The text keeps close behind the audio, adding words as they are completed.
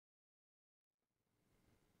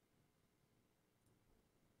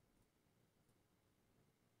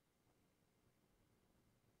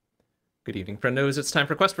Good evening, friendos. It's time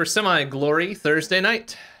for Quest for Semi-Glory Thursday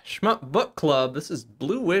night. Shmup Book Club. This is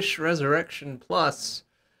Blue Wish Resurrection Plus.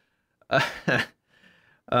 This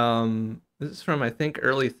is from, I think,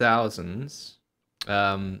 early thousands.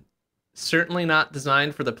 Certainly not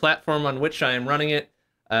designed for the platform on which I am running it,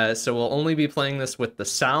 so we'll only be playing this with the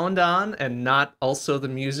sound on and not also the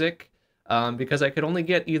music, because I could only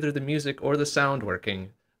get either the music or the sound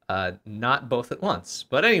working, not both at once.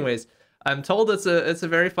 But anyways, I'm told it's a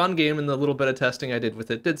very fun game, and the little bit of testing I did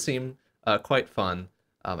with it did seem quite fun.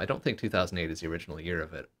 I don't think 2008 is the original year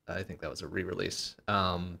of it. I think that was a re-release.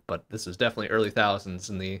 But this is definitely early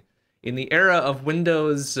thousands in the era of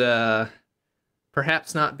Windows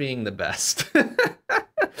perhaps not being the best,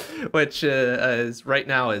 which is right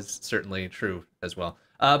now is certainly true as well.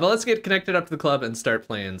 But let's get connected up to the club and start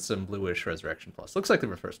playing some Blue Wish Resurrection Plus. Looks like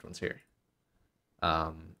the first one's here.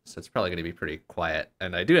 So it's probably going to be pretty quiet.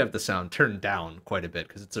 And I do have the sound turned down quite a bit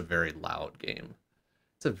because it's a very loud game.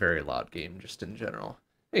 It's a very loud game just in general.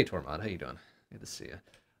 Hey, Tormod, how you doing? Good to see you.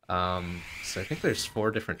 So I think there's 4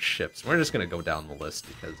 different ships. We're just going to go down the list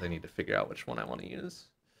because I need to figure out which one I want to use.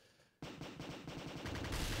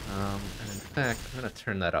 And in fact, I'm going to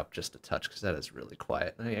turn that up just a touch because that is really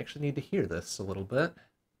quiet. And I actually need to hear this a little bit.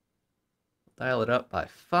 Dial it up by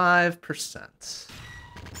 5%.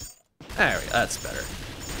 There we go, that's better.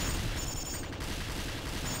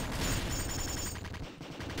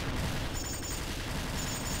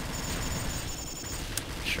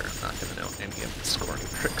 Sure, I'm not going to know any of the scoring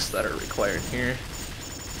tricks that are required here.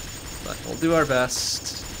 But we'll do our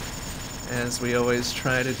best, as we always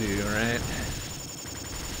try to do, right?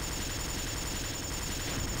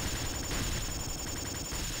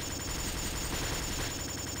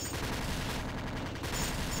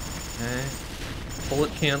 Okay.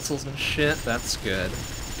 Bullet cancels and shit, that's good.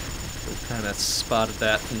 We kind of spotted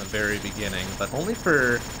that from the very beginning, but only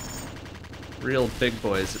for real big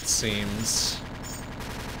boys, it seems.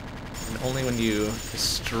 And only when you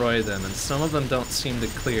destroy them, and some of them don't seem to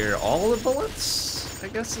clear all the bullets, I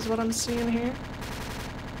guess is what I'm seeing here.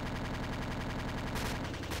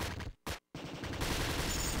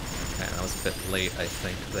 Okay, that was a bit late, I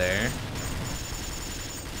think, there.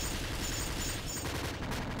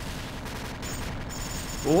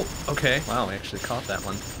 Oh, okay. Wow, I actually caught that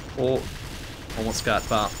one. Oh, almost got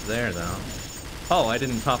bopped there, though. Oh, I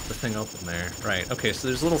didn't pop the thing open there. Right, okay, so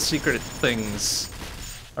there's little secret things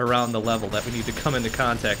around the level that we need to come into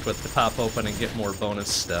contact with to pop open and get more bonus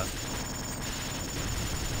stuff.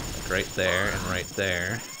 Like right there and right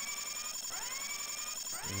there.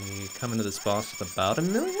 We come into this boss with about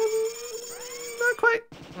 1 million? Not quite.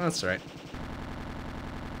 That's right.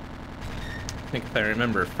 I think if I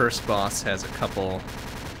remember, first boss has a couple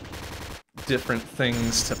different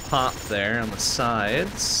things to pop there on the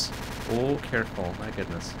sides. Oh, careful, my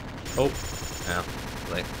goodness. Oh, yeah,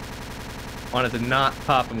 late. Wanted to not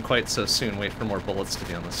pop them quite so soon, wait for more bullets to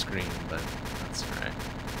be on the screen, but that's alright.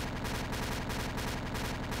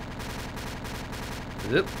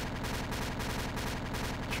 Yep.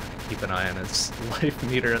 Trying to keep an eye on his life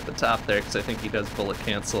meter at the top there, because I think he does bullet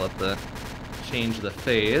cancel at the change of the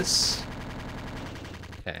phase.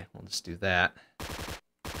 Okay, we'll just do that.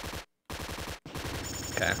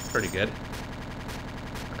 Okay, pretty good.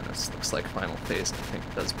 And this looks like final phase, I think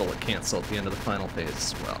it does bullet cancel at the end of the final phase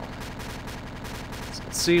as well. So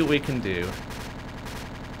let's see what we can do.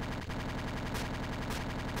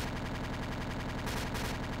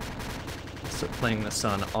 Also playing this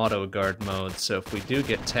on auto guard mode, so if we do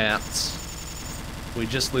get tapped, we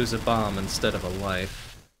just lose a bomb instead of a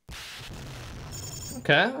life.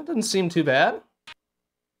 Okay, that didn't seem too bad.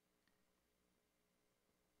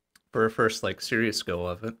 For a first, like, serious go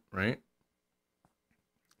of it, right?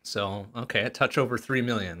 So, okay, a touch over 3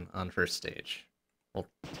 million on first stage. We'll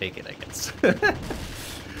take it, I guess.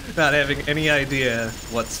 Not having any idea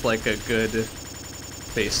what's, like, a good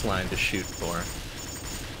baseline to shoot for.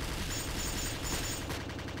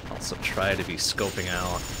 Also try to be scoping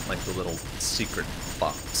out, like, the little secret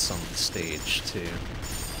box on the stage, too.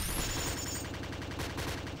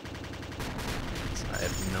 So I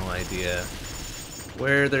have no idea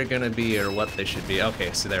where they're gonna be or what they should be.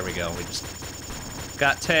 Okay, so there we go. We just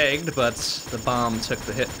got tagged, but the bomb took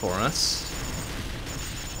the hit for us.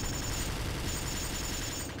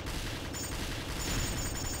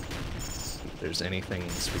 Let's see if there's anything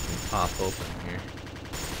we can pop open here.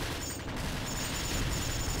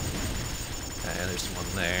 Okay, there's one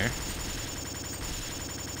there.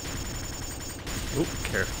 Oop,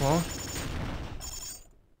 careful.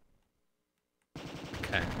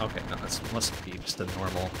 Okay, no, this must be just a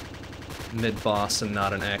normal mid-boss and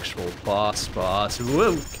not an actual boss.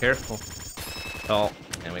 Whoa, careful. Oh,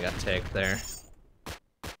 And we got tagged there.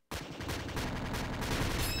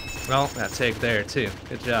 Well, got tagged there too.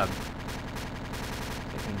 Good job.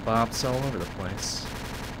 Taking bops all over the place.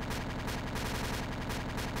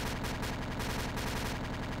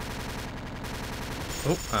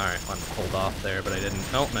 Oh, alright, wanted to hold off there, but I didn't.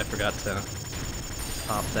 Oh, and I forgot to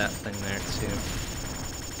pop that thing there too.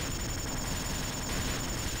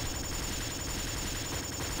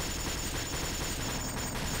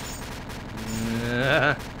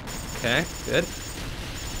 Okay, good.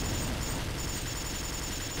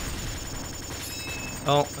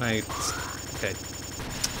 Oh, okay.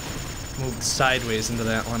 Moved sideways into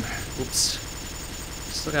that one. Oops.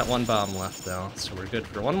 Still got one bomb left though, so we're good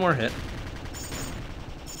for one more hit.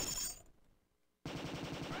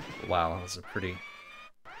 Wow, that was a pretty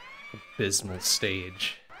abysmal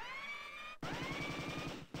stage. I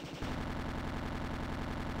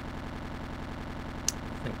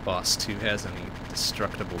don't think Boss 2 has any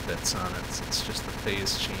destructible bits on it, so it's just the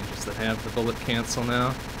phase changes that have the bullet cancel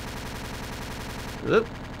now. Oop.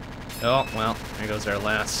 Oh, well, there goes our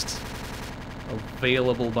last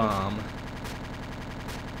available bomb.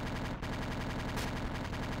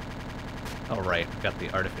 Oh, right, we've got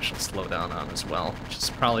the artificial slowdown on as well, which is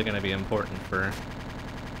probably going to be important for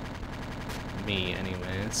me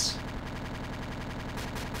anyways.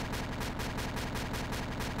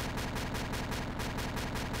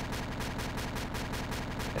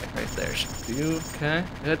 Okay, right there should do. Okay,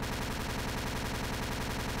 good.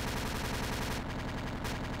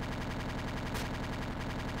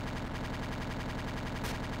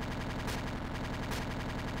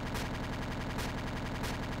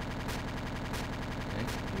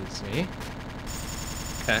 Easy.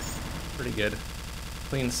 Okay, pretty good.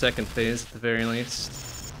 Clean second phase at the very least.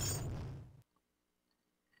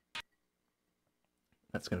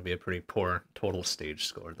 That's going to be a pretty poor total stage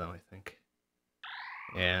score, though, I think.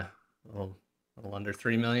 Yeah, a little under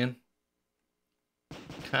 3 million.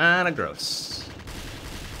 Kinda gross.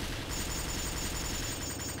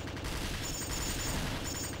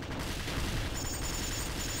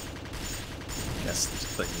 Guess there's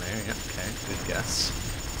a thing there. Yeah, okay, good guess.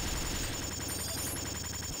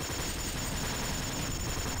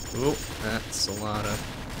 Ooh, that's a lot of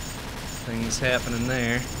things happening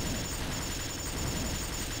there.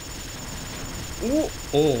 Ooh,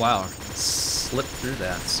 oh wow, slipped through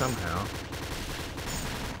that somehow.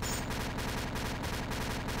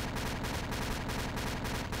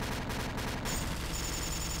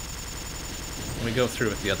 When we go through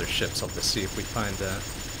with the other ships, I'll just see if we find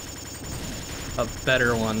a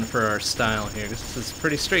better one for our style here. This is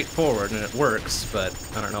pretty straightforward and it works, but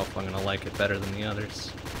I don't know if I'm gonna like it better than the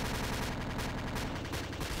others.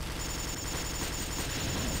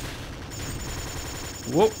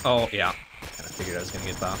 Whoop! Oh yeah, kind of figured I was gonna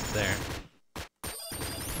get bopped there.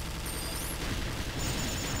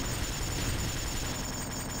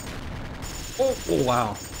 Oh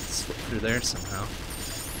wow, slipped through there somehow.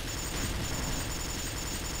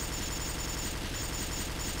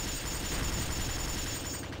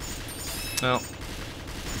 Oh.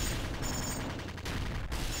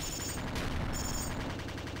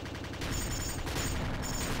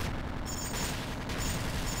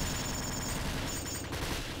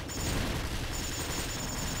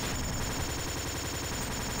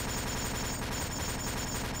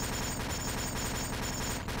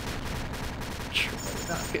 Sure, I did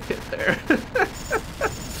not get hit there.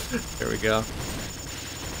 There we go.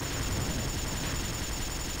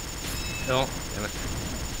 Oh, damn it.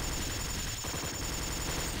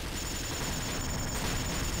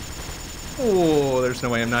 Oh, there's no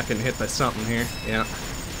way I'm not getting hit by something here. Yeah.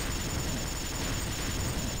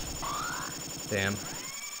 Damn.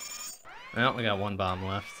 Well, we got one bomb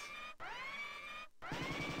left.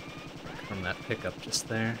 From that pickup just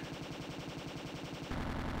there.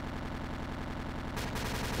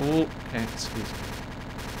 Oh, okay, excuse me.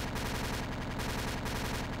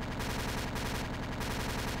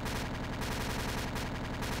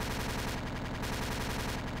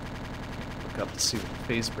 Up to see what the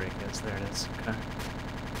phase break is. There it is. Okay.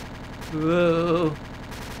 Whoa.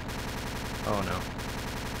 Oh no.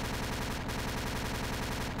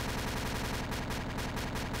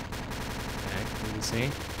 Okay,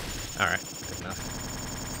 easy. Alright, good enough.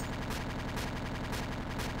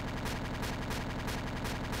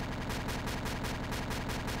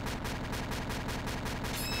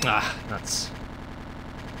 Ah, nuts.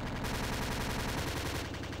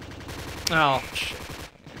 Oh, shit.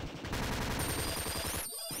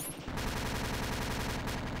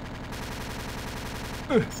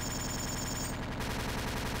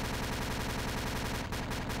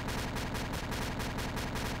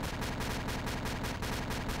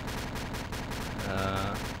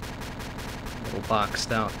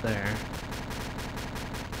 boxed out there.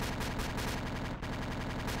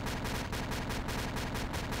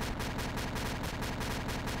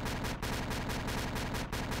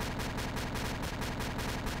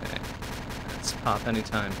 Okay. Let's pop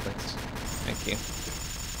anytime, please. Thank you.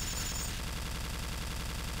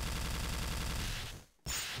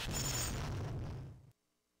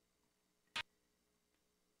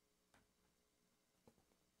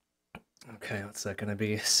 Okay, what's that gonna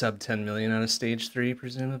be? Sub 10 million out of stage 3,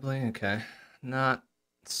 presumably? Okay. Not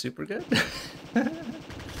super good. That's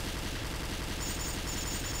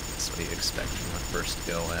what you expect from a first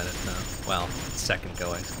go at it, though. Well, second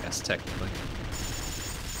go, I guess, technically.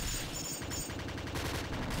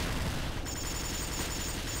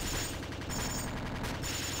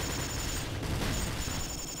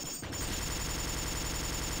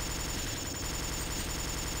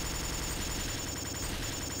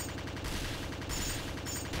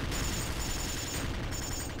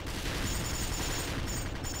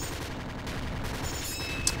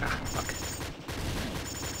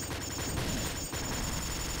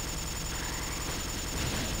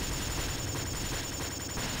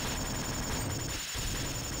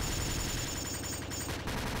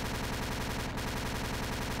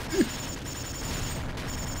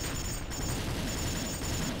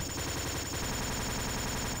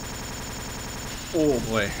 Oh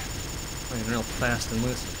boy, playing real fast and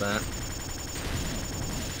loose with that.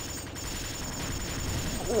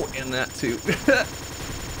 Oh, and that too.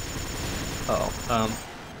 Oh,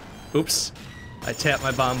 oops. I tapped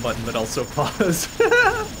my bomb button, but also pause.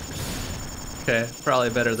 Okay, probably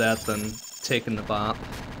better that than taking the bop.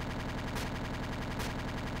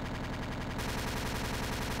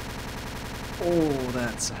 Oh,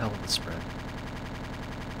 that's a hell of a spread.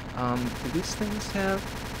 Do these things have...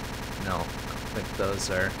 No, I don't think those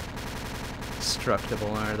are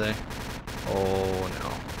destructible, are they? Oh, no.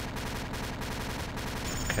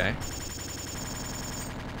 Okay.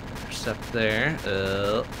 Intercept there.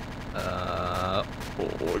 Oh,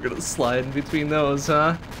 we're gonna slide in between those,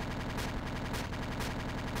 huh?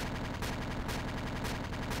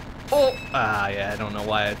 Oh! Ah, yeah, I don't know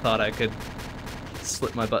why I thought I could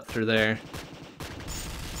slip my butt through there.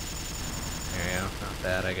 There you go, not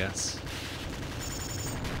bad, I guess.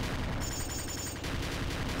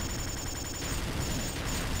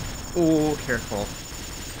 Oh, careful.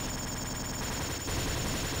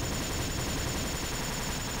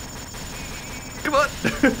 Come on!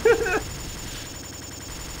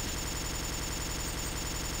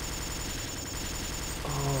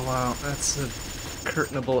 Oh, wow, that's a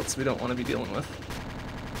curtain of bullets we don't want to be dealing with.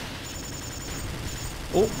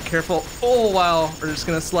 Oh, careful. Oh, wow, we're just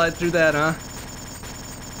gonna slide through that, huh?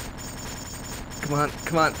 Come on,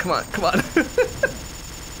 come on, come on, come on.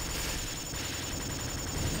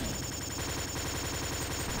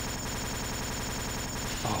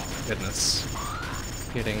 Oh, my goodness.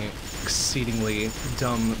 Getting exceedingly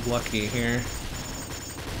dumb lucky here.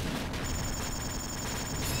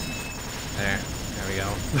 There we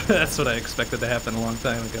go. That's what I expected to happen a long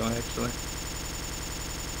time ago, actually.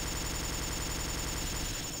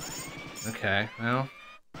 Okay, well.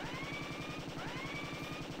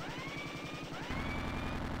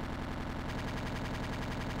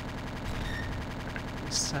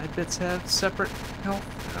 These side bits have separate health?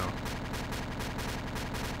 No.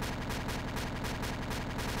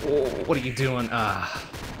 Oh, what are you doing? Ah,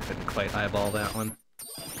 couldn't quite eyeball that one.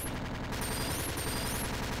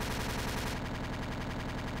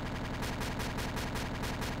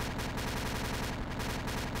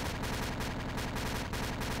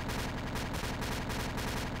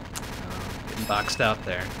 Getting boxed out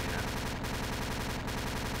there.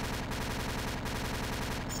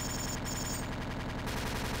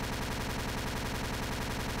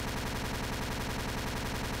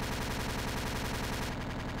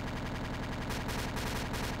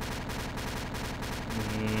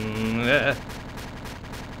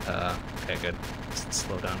 Okay, good.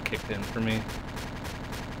 Slowdown kicked in for me.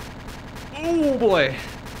 Oh boy!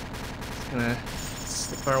 Just gonna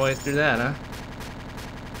slip our way through that, huh?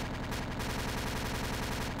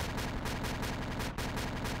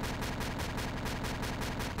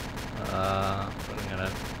 Running out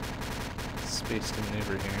of space to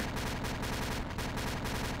maneuver here.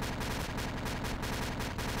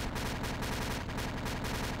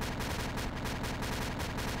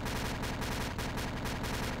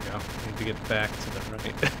 Need to get back to the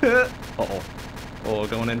right. Uh-oh. Oh,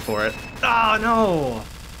 going in for it. Oh, no!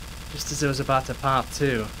 Just as it was about to pop,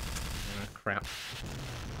 too. Oh, crap.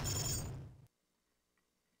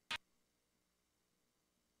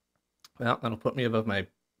 Well, that'll put me above my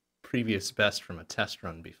previous best from a test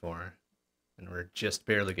run before. And we're just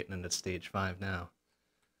barely getting into stage 5 now.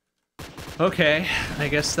 Okay, I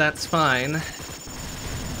guess that's fine.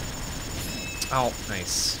 Oh,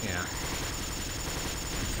 nice, yeah.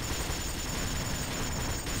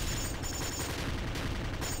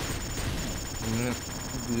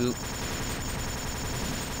 Oop.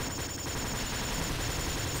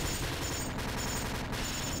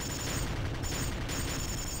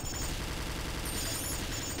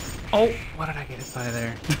 Oh, what did I get hit by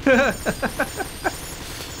there?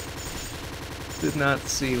 Did not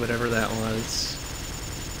see whatever that was.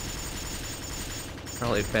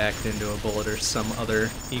 Probably backed into a bullet or some other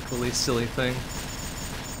equally silly thing.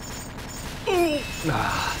 Ooh.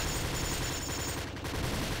 Ah.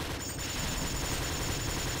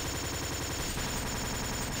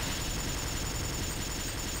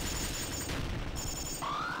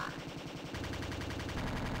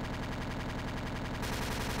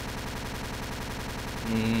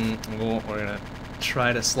 Oh, we're gonna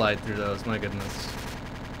try to slide through those, my goodness.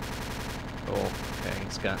 Oh, okay,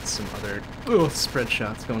 he's got some other spread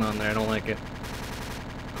shots going on there, I don't like it.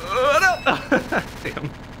 Oh, no! Damn.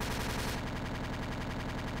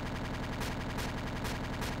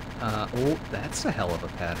 Oh, that's a hell of a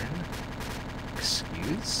pattern.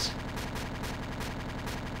 Excuse?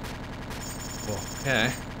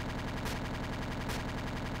 Okay.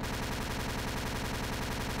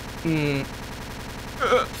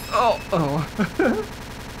 Oh.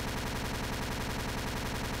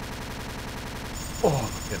 Oh,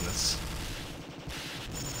 my goodness.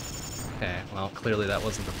 Okay, well, clearly that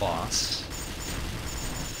wasn't the boss.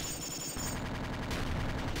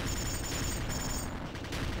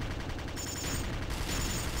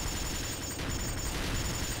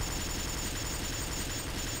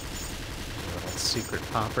 Little secret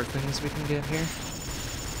popper things we can get here.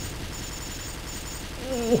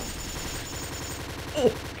 Oh!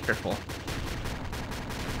 Oh! Careful.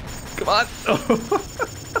 Come on! Oh.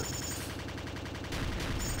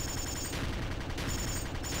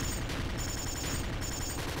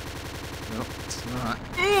 No, it's not.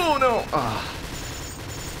 Oh, no! Ah.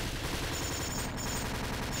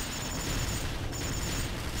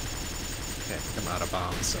 Okay, I think I'm out of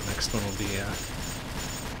bombs, so next one will be a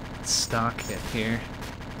stock hit here.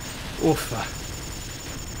 Oof.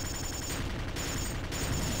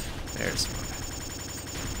 There's one.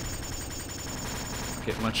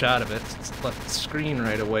 Get much out of it. It's left the screen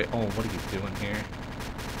right away. Oh, what are you doing here?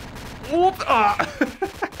 Whoop! Ah!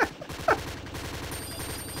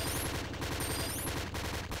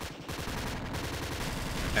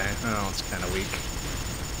 Okay, oh, it's kind of weak.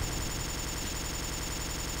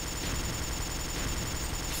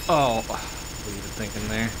 Oh, what are you even thinking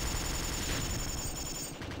there?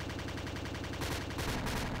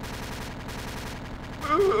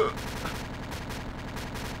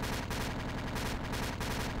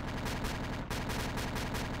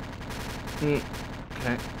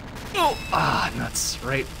 Okay. Oh! Ah, nuts.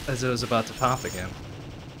 Right as it was about to pop again.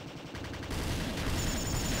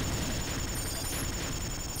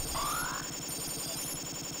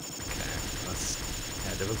 Okay, that's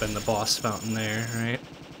had to have been the boss fountain there, right?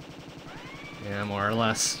 Yeah, more or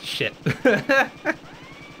less. Shit.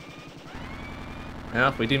 Well,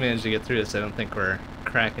 if we do manage to get through this, I don't think we're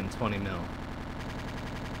cracking 20 mil.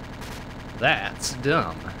 That's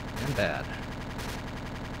dumb and bad.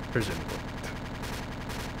 Presumably.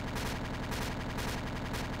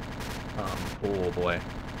 Oh boy.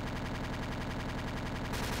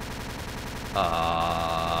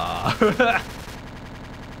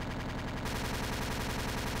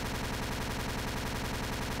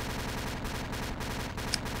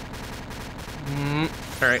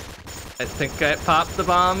 Alright. I think I popped the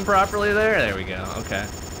bomb properly there. There we go. Okay.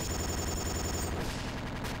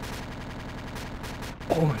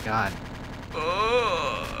 Oh my god.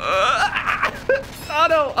 Oh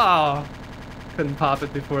no! Oh! Couldn't pop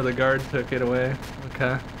it before the guard took it away.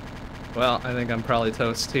 Okay. Well, I think I'm probably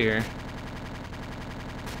toast here.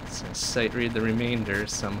 So sight read the remainder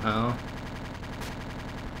somehow.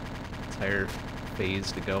 Entire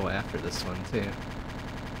phase to go after this one too.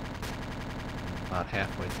 About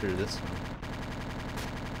halfway through this one.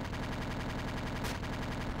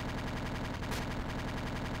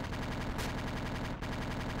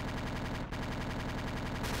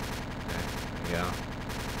 Okay, there we go.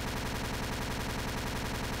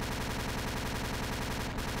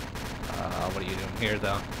 What are you doing here,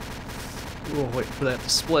 though? We'll wait for that to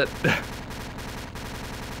split.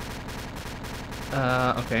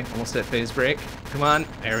 Okay, almost at phase break. Come on,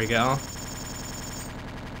 there we go.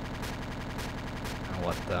 Now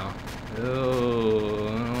what, though? Oh,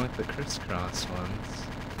 I don't like the crisscross ones.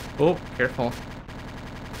 Oh, careful.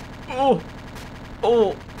 Oh!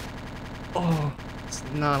 Oh! Oh, it's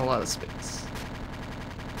not a lot of space.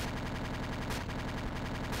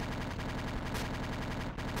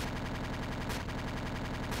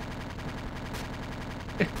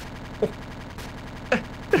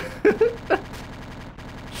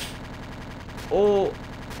 Oh,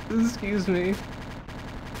 excuse me.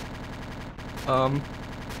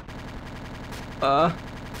 Uh,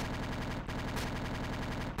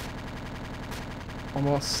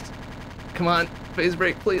 almost. Come on, phase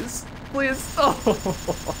break, please. Please. Oh,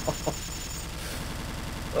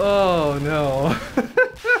 oh no.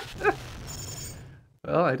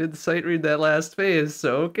 Well, I did sight read that last phase,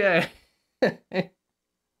 so okay.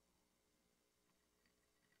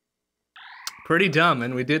 Pretty dumb,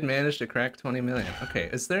 and we did manage to crack 20 million. Okay,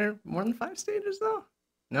 is there more than 5 stages, though?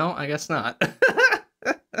 No, I guess not.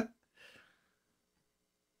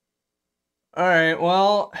 Alright,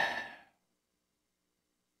 well...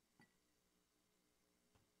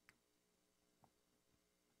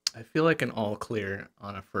 I feel like an all clear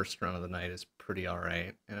on a first run of the night is pretty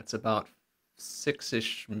alright, and it's about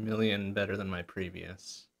 6-ish million better than my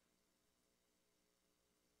previous,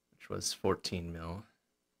 which was 14 mil.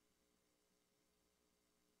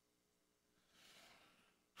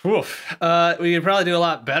 Oof. We could probably do a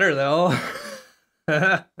lot better, though.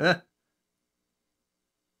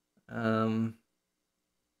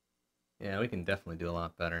 Yeah, we can definitely do a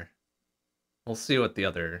lot better. We'll see what the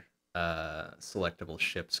other selectable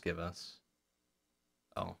ships give us.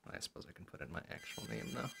 Oh, I suppose I can put in my actual name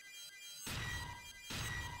now.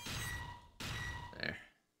 There.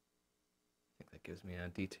 I think that gives me a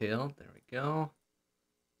detail. There we go.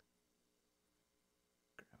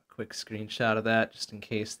 Grab a quick screenshot of that just in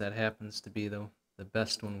case that happens to be the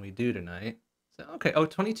best one we do tonight. So, okay, oh,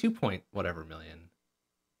 22 point whatever million.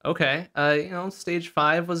 Okay, you know, stage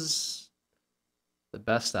 5 was the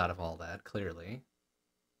best out of all that, clearly.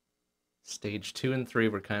 Stage 2 and 3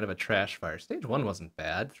 were kind of a trash fire. Stage 1 wasn't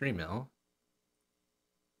bad, 3 mil.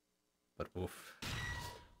 But woof.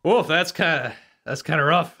 Woof, that's kind of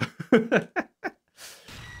rough.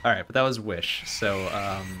 Alright, but that was Wish. So,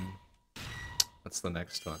 what's the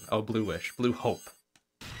next one? Oh, Blue Wish. Blue Hope.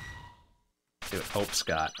 See what Hope's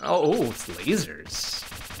got. Oh, it's lasers.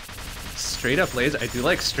 Straight up laser. I do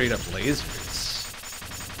like straight up lasers.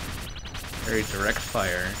 Very direct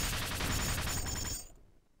fire.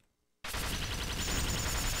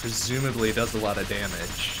 Presumably does a lot of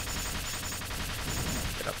damage.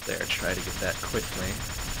 Get up there, try to get that quickly.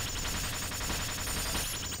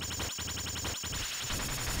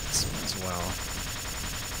 This one as well.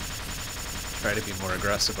 Try to be more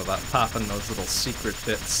aggressive about popping those little secret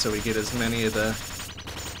bits so we get as many of the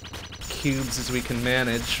cubes as we can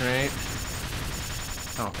manage, right?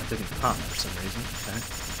 Oh, that didn't pop for some reason. Okay.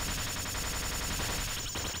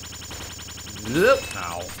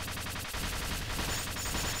 Ow.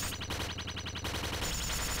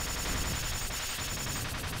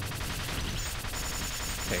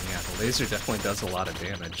 Okay, yeah, the laser definitely does a lot of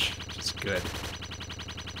damage, which is good.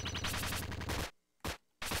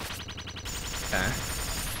 Okay.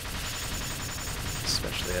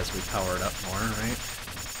 Especially as we power it up more, right?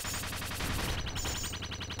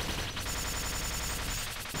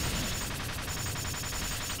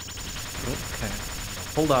 Okay.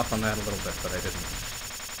 I'll hold off on that a little bit, but I didn't.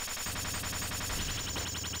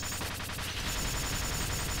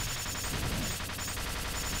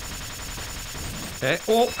 Okay.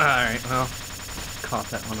 Oh, alright, well, caught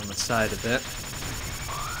that one on the side a bit.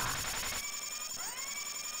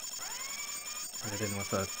 Put it in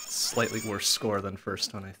with a slightly worse score than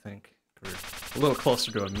first one, I think. We were a little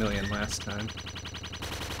closer to 1 million last time.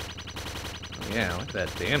 Oh, yeah, look at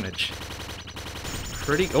that damage.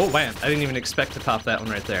 Pretty... Oh, man, I didn't even expect to pop that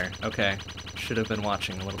one right there. Okay. Should have been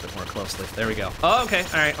watching a little bit more closely. There we go. Oh, okay,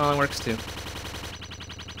 alright, well, it works too.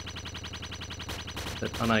 A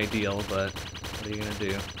bit unideal, but... what are you gonna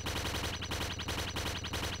do?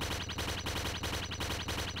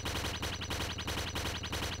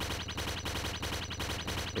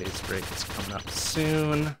 Phase break is coming up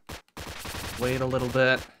soon. Wait a little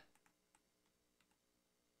bit.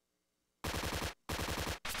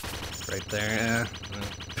 Right there, yeah.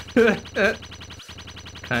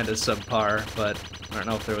 Kind of subpar, but I don't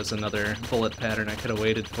know if there was another bullet pattern I could have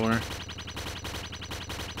waited for.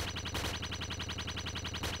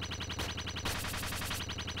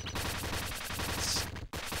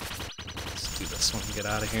 Let's do this one and get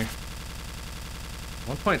out of here.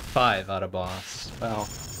 1.5 out of boss. Well,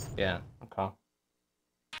 yeah, okay.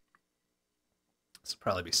 This will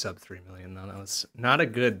probably be sub 3 million though. That was not a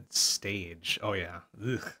good stage. Oh yeah.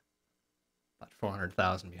 Ugh. About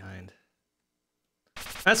 400,000 behind.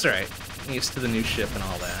 That's alright. I'm used to the new ship and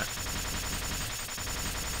all that.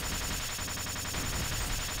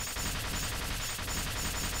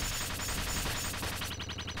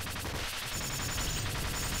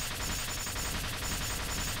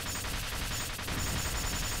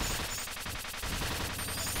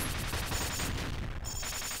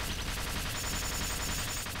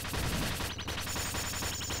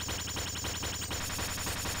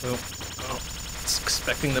 Oh, was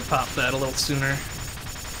expecting to pop that a little sooner.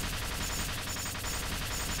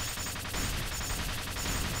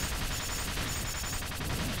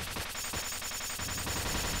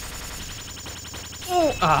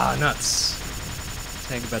 Oh, ah, nuts.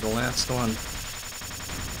 Tagged by the last one.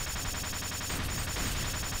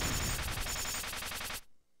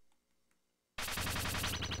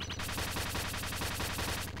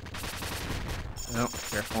 Oh,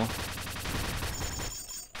 careful.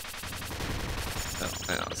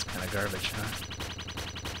 Oh, it's kind of garbage, huh?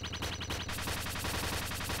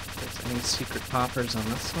 There's any secret poppers on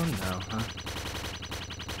this one? No, huh?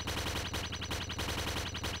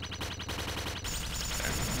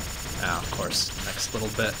 There. Oh, of course, next little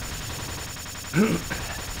bit.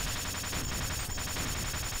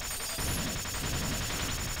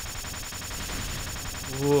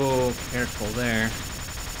 Whoa, careful there.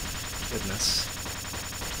 Goodness.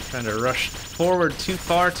 Trying to rush forward too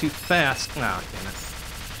far, too fast. Oh, damn it.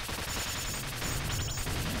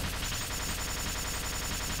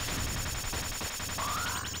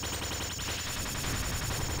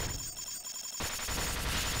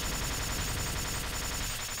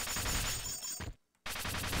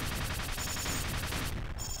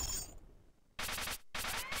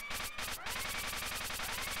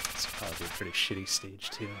 It's probably a pretty shitty stage,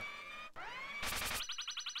 too.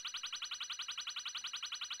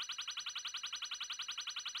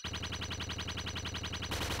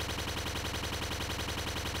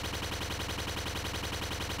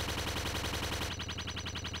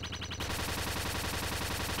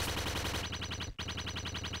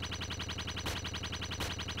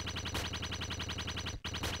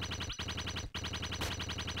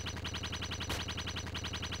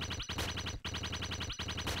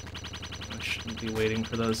 Be waiting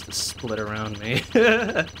for those to split around me.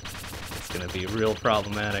 It's gonna be real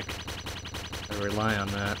problematic. I rely on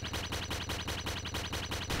that.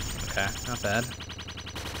 Okay, not bad.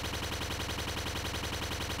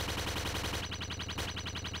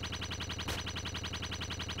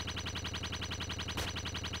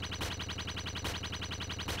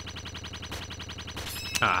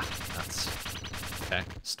 Ah, nuts. Okay,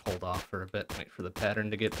 just hold off for a bit, wait for the pattern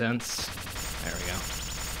to get dense. There we go.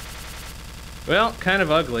 Well, kind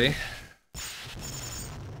of ugly.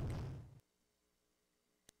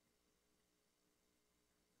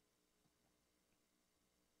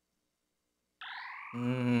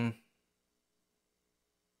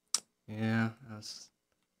 Yeah, that was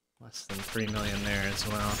less than 3 million there as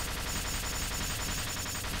well.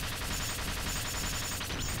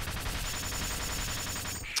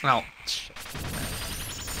 Oh, shit.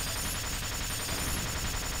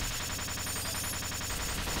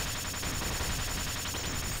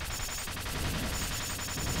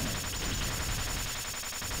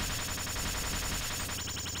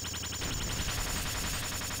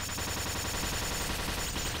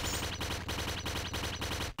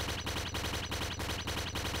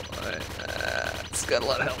 It's got a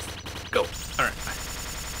lot of health. Go. All right.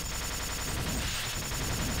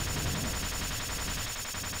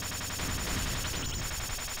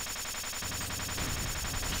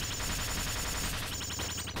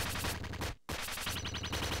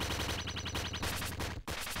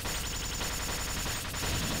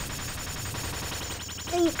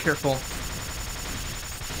 Oh, careful.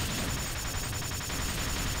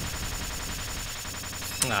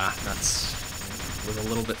 Ah, nuts. Was a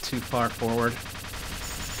little bit too far forward.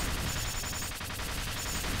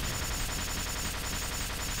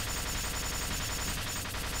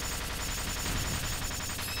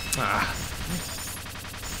 Ah.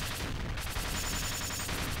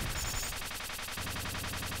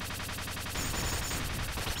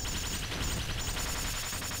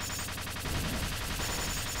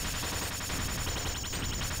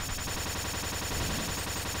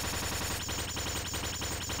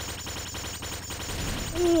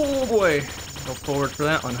 Oh boy. Go forward for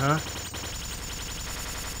that one, huh?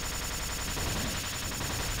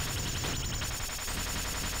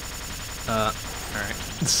 Alright.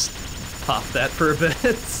 Just pop that for a bit.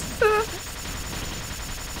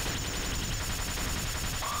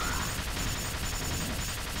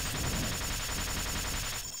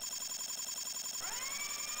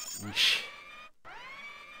 Yeesh.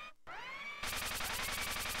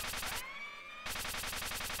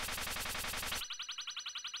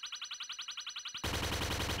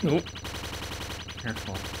 Oop.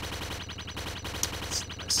 Careful.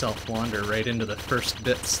 Let myself wander right into the first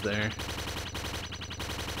bits there.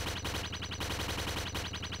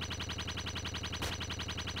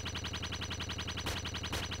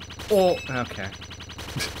 Oh, okay.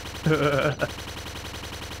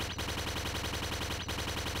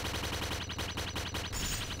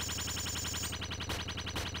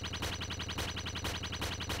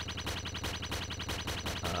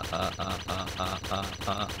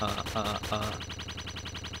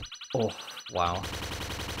 Oh, wow.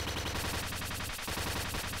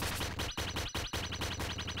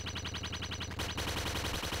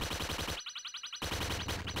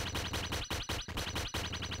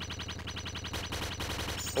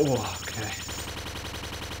 Oh, okay.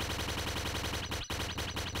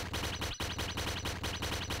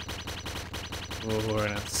 Oh, we're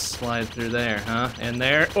gonna slide through there, huh? And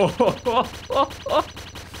there. Oh,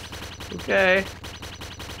 okay.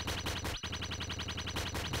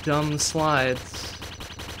 Dumb slides.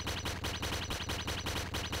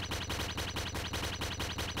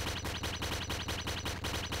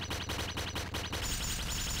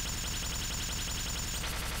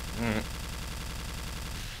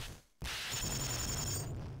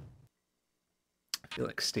 I feel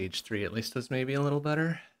like stage 3 at least was maybe a little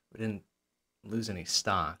better. We didn't lose any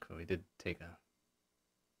stock, but we did take a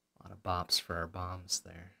lot of bops for our bombs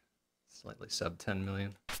there. Slightly sub 10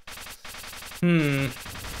 million.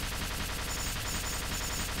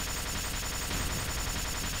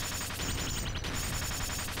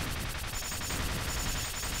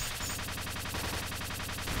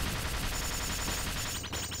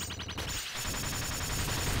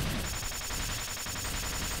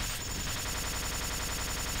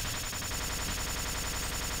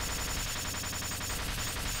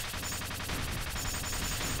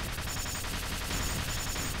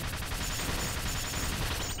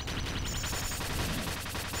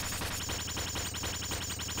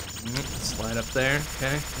 Slide up there.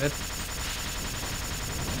 Okay, good.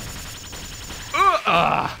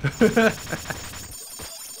 Ah!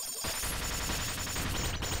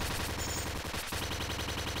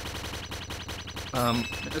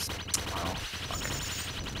 Just, oh,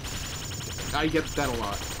 fuck. I get that a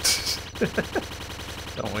lot.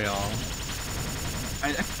 Don't we all?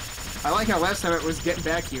 I like how last time it was getting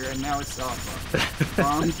back here, and now it's off.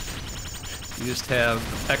 You just have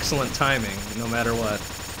excellent timing, no matter what.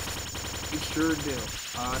 You sure do.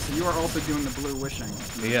 So you are also doing the blue wishing.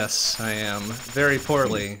 Yes, I am. Very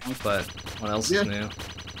poorly, but what else is new?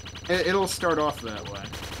 It'll start off that way.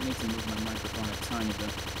 I need to move my microphone a tiny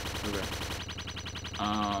bit. Okay.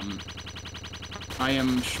 I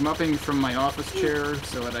am shmupping from my office chair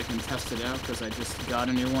so that I can test it out, because I just got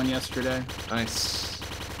a new one yesterday. Nice.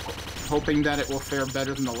 Hoping that it will fare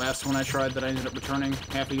better than the last one I tried that I ended up returning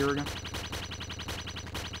half a year ago.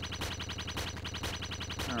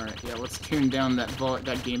 Alright, yeah, let's tune down that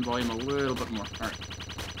game volume a little bit more. Alright.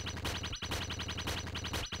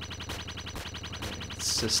 I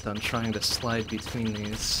insist on trying to slide between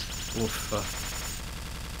these. Oof.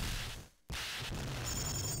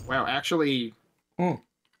 Wow, actually...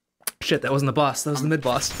 Shit, that wasn't the boss. That was the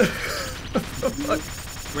mid-boss.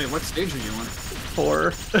 Wait, what stage are you on?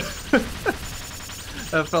 4.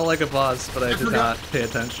 That felt like a boss, but I did not pay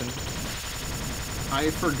attention.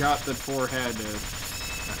 I forgot that 4 had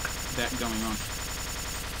that going on.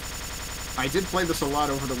 I did play this a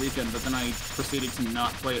lot over the weekend, but then I proceeded to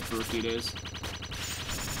not play it for a few days.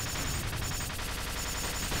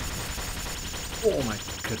 Oh my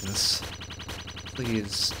goodness.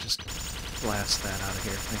 Please, just blast that out of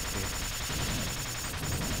here. Thank you.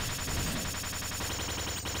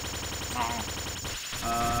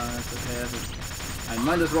 That's okay. I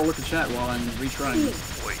might as well look at chat while I'm retrying this.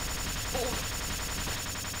 Wait.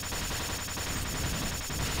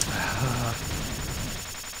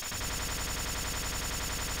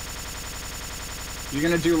 You're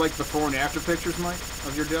gonna do like before and after pictures, Mike,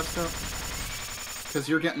 of your desktop? Because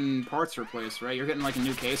you're getting parts replaced, right? You're getting like a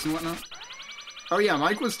new case and whatnot? Oh yeah,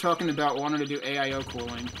 Mike was talking about wanting to do AIO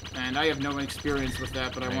cooling, and I have no experience with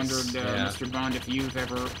that, but I wondered, Mr. Bond, if you've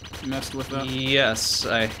ever messed with that? Yes,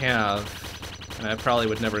 I have. And I probably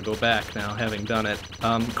would never go back now, having done it.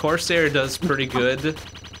 Corsair does pretty good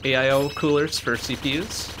AIO coolers for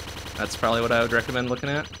CPUs. That's probably what I would recommend looking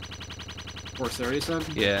at. Corsair, you said?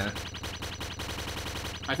 Yeah.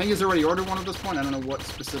 I think he's already ordered one at this point. I don't know what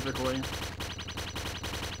specifically.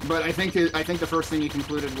 But I think the first thing he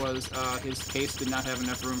concluded was his case did not have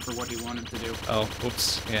enough room for what he wanted to do. Oh,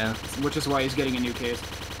 whoops, yeah. Which is why he's getting a new case.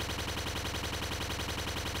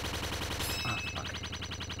 Oh, fuck.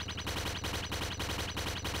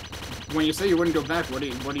 When you say you wouldn't go back, what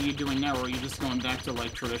are you doing now? Or are you just going back to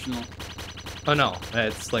like traditional? Oh no,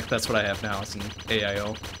 it's like that's what I have now. It's an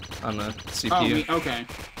AIO on the CPU. Oh, okay.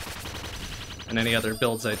 And any other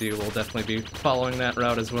builds I do will definitely be following that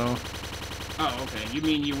route as well. Oh, okay. You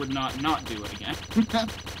mean you would not do it again?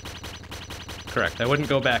 Correct. I wouldn't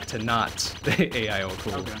go back to not AIO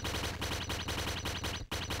cool. Okay.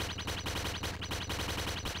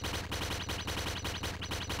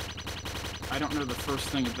 I don't know the first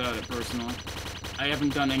thing about it personally. I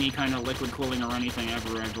haven't done any kind of liquid cooling or anything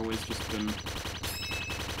ever. I've always just been...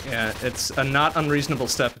 Yeah, it's a not unreasonable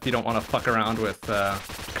step if you don't want to fuck around with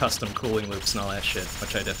custom cooling loops and all that shit,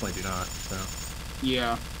 which I definitely do not, so...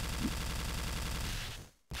 Yeah.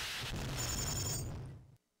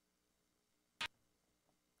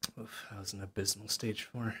 Oof, that was an abysmal stage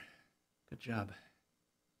 4. Good job.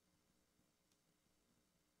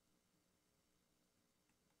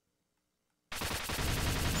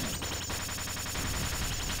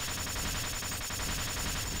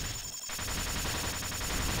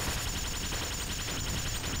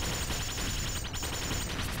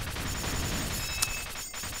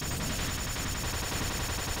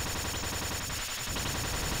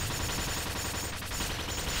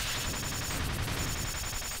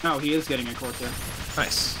 Oh, he is getting a Corsair.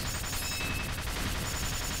 Nice.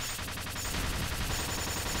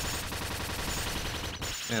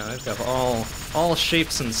 Yeah, I've got all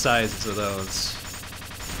shapes and sizes of those.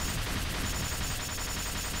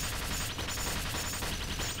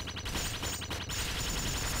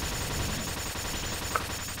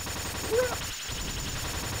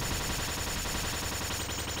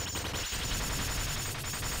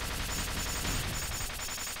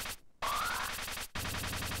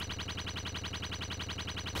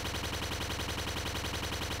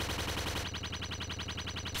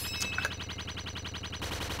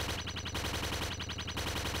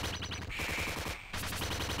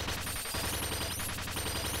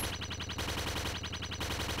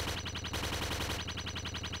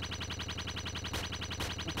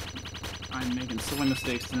 I'm making silly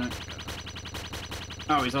mistakes tonight.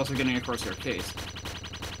 Oh, he's also getting a Corsair case.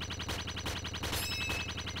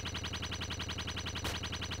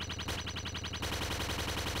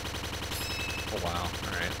 Oh wow,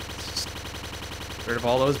 alright. Just get rid of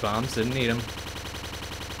all those bombs, didn't need them.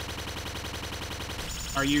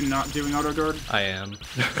 Are you not doing auto guard? I am.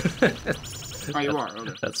 Oh, you are?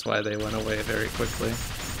 Okay. That's why they went away very quickly.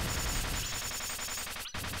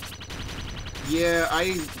 Yeah,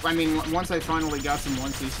 I mean, once I finally got some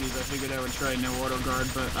 1cc's, I figured I would try no auto guard,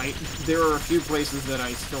 but there are a few places that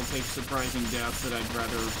I still take surprising deaths that I'd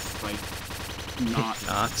rather, like, not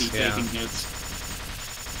be taking hits.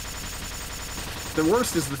 The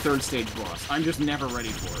worst is the 3rd stage boss. I'm just never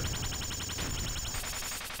ready for it.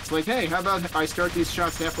 It's like, hey, how about I start these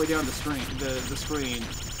shots halfway down the screen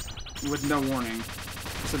with no warning,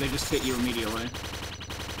 so they just hit you immediately.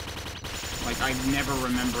 Like, I'm never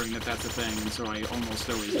remembering that that's a thing, and so I almost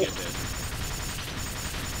always get dead.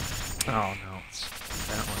 Oh no, it's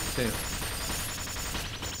that one too.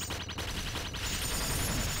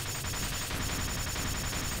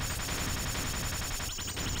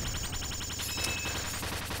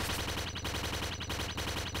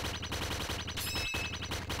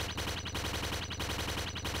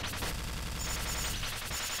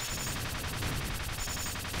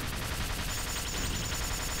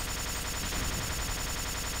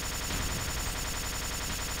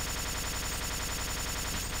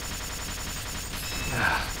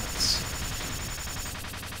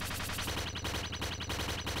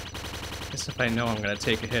 If I know I'm gonna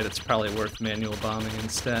take a hit, it's probably worth manual bombing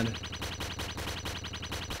instead.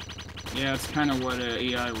 Yeah, it's kind of what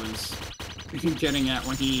AI was getting at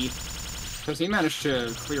when because he managed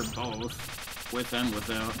to clear both, with and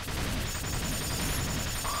without.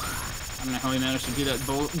 I don't know how he managed to do that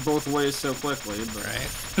both ways so quickly, but... Right.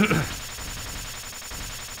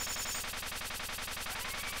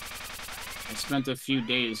 I spent a few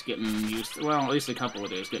days getting used to, well, at least a couple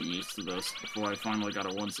of days getting used to this before I finally got a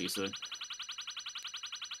 1cc.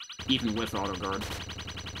 Even with auto guard.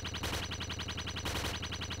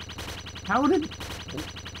 How did...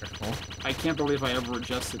 Careful. I can't believe I ever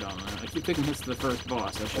adjusted on that. I keep taking hits to the first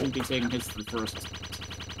boss. I shouldn't be taking hits to the first.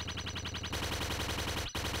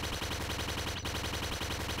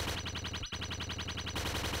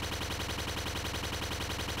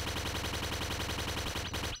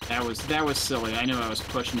 That was silly. I knew I was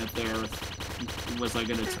pushing it there. Was I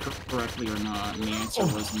gonna correctly or not? And the answer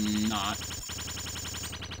was not.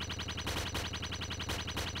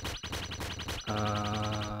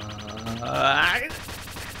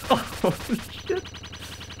 Oh shit!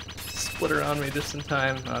 split around me just in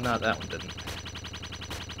time. Oh, no, that one didn't.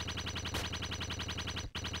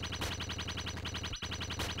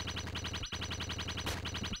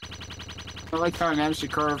 I like how I managed to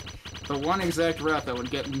carve the one exact route that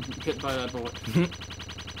would get hit by that bullet.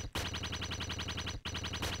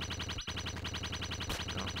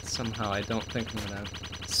 Oh, somehow I don't think I'm gonna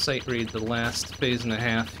sight read the last phase and a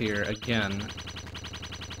half here again.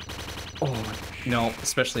 Oh, no,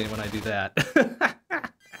 especially when I do that.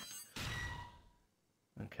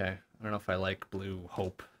 Okay, I don't know if I like Blue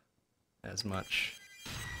Hope as much.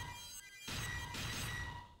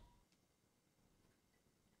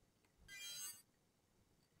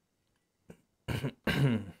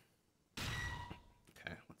 Okay,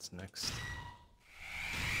 what's next?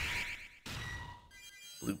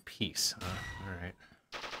 Blue Peace, huh? Alright.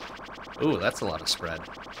 Ooh, that's a lot of spread. I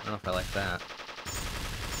don't know if I like that.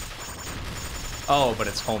 Oh, but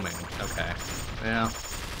it's homing. Okay. Yeah.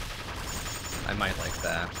 I might like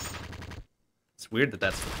that. It's weird that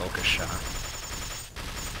that's the focus shot.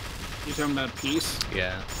 You talking about peace?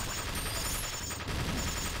 Yeah.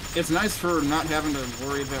 It's nice for not having to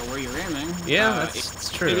worry about where you're aiming. Yeah,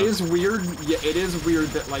 it's true. It is weird. Yeah, it is weird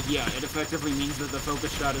that, like, yeah, it effectively means that the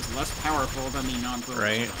focus shot is less powerful than the non-focus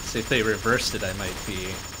right? shot. So if they reversed it, I might be,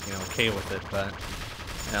 you know, okay with it, but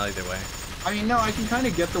either way. I mean, no, I can kind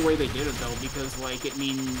of get the way they did it, though, because, like, it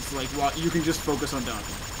means, like, well, you can just focus on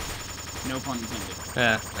dodging. No pun intended.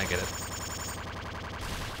 Yeah, I get it.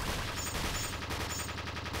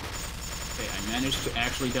 Okay, I managed to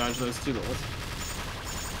actually dodge those two bullets.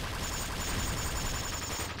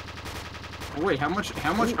 Oh, wait, how much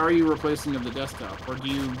are you replacing of the desktop? Or do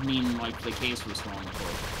you mean, like, the case was falling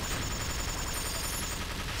apart?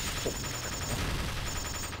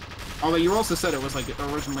 Although you also said it was, like,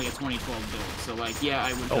 originally a 2012 build, so, like, yeah,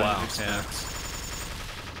 I would kind of expect... Yeah.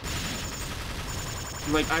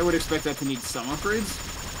 Like, I would expect that to need some upgrades.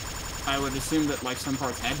 I would assume that, like, some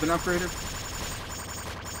parts had been upgraded.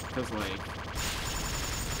 Because, like...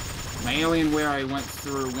 My Alienware, I went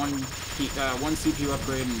through one CPU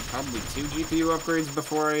upgrade and probably 2 GPU upgrades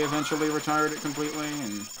before I eventually retired it completely,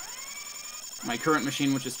 and... My current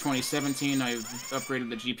machine, which is 2017, I've upgraded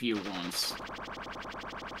the GPU once.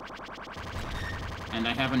 And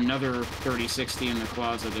I have another 3060 in the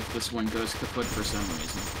closet if this one goes kaput for some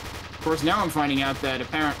reason. Of course, now I'm finding out that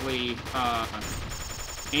apparently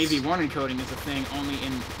AV1 encoding is a thing only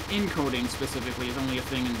in encoding specifically is only a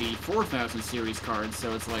thing in the 4000 series cards,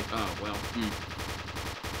 so it's like, oh, well,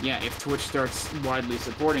 yeah, if Twitch starts widely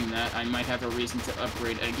supporting that, I might have a reason to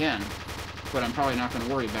upgrade again. But I'm probably not going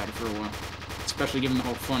to worry about it for a while. Especially given the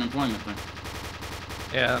whole fun employment thing.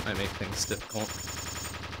 Yeah, that might make things difficult.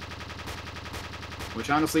 Which,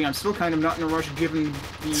 honestly, I'm still kind of not in a rush given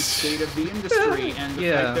the state of the industry and the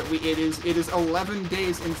fact that it is 11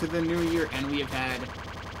 days into the new year and we have had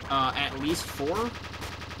at least 4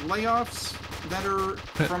 layoffs that are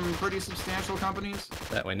from pretty substantial companies.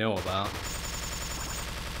 That we know about.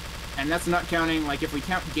 And that's not counting, like, if we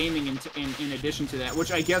count gaming in addition to that, which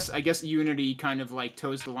I guess Unity kind of, like,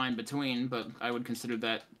 toes the line between, but I would consider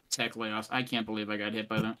that tech layoffs. I can't believe I got hit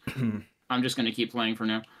by that. I'm just gonna keep playing for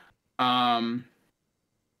now.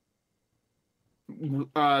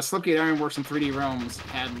 Slipgate Ironworks and 3D Realms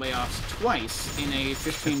had layoffs twice in a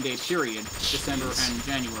 15-day period, December and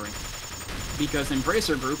January. Because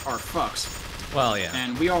Embracer Group are fucks. Well, yeah.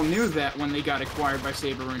 And we all knew that when they got acquired by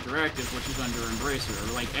Saber Interactive, which is under Embracer.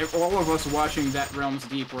 Like, all of us watching that Realms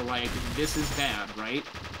Deep were like, this is bad, right?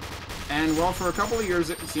 And, well, for a couple of years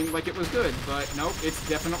it seemed like it was good, but nope, it's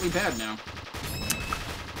definitely bad now.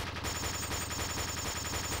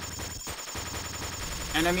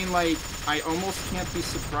 And I mean, like, I almost can't be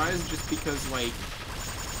surprised just because, like,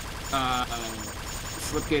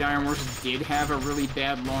 Slipgate Ironworks did have a really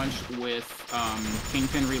bad launch with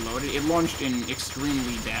Kingpin Reloaded. It launched in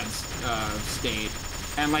extremely bad state.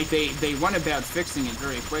 And, like, they went about fixing it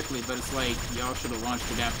very quickly, but it's like, y'all should have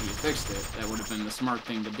launched it after you fixed it. That would have been the smart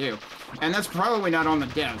thing to do. And that's probably not on the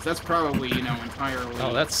devs. That's probably, you know, entirely...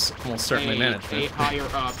 Oh, that's almost certainly management. A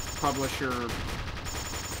higher-up publisher,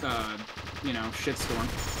 you know, shitstorm.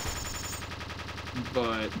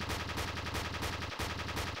 But...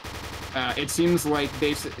 it seems like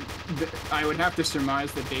I would have to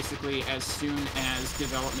surmise that basically as soon as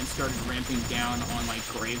development started ramping down on, like,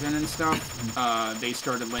 Graven and stuff, they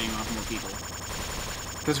started laying off more people.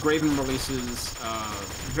 Because Graven releases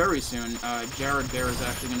very soon. Jared Bear is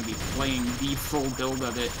actually going to be playing the full build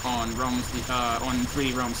of it on on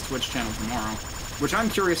 3D Realms Twitch channel tomorrow. Which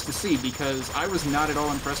I'm curious to see, because I was not at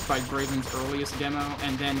all impressed by Graven's earliest demo,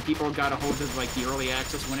 and then people got a hold of, like, the early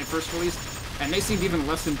access when it first released, and they seemed even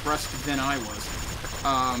less impressed than I was.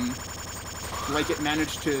 like it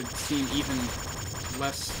managed to seem even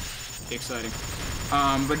less exciting.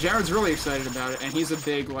 But Jared's really excited about it, and he's a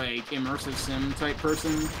big, like, immersive sim type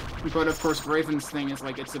person. But of course, Graven's thing is,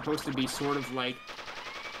 like, it's supposed to be sort of like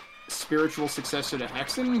spiritual successor to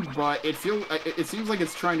Hexen, but it seems like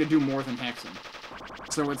it's trying to do more than Hexen.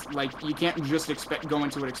 So it's like you can't just go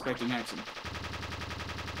into it expecting Hexen.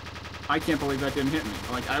 I can't believe that didn't hit me.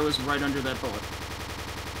 Like, I was right under that bullet.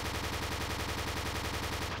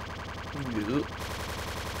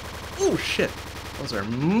 Oh shit! Those are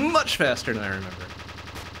much faster than I remember.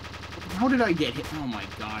 How did I get hit? Oh my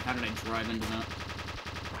god, how did I drive into that?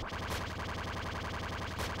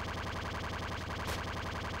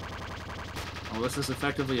 Oh, this is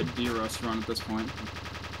effectively a D-Rust run at this point.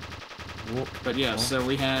 But yeah, so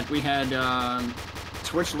we had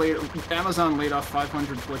Amazon laid off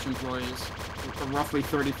 500 Twitch employees, roughly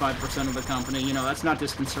 35% of the company. You know, that's not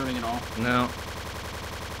disconcerting at all. No.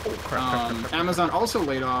 Oh, crap. Amazon also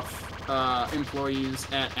laid off employees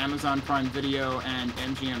at Amazon Prime Video and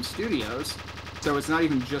MGM Studios, so it's not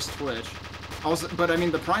even just Twitch. Also, but I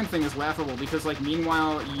mean, the Prime thing is laughable because, like,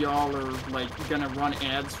 meanwhile, y'all are, like, gonna run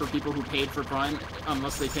ads for people who paid for Prime,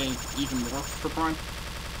 unless they pay even more for Prime.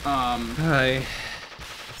 Hi.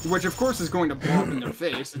 Which, of course, is going to blow up in their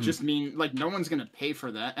face. It just means, like, no one's gonna pay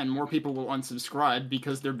for that, and more people will unsubscribe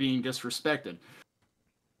because they're being disrespected.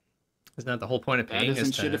 Isn't that the whole point of paying? That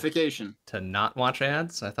is shitification. To not watch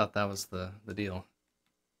ads? I thought that was the deal.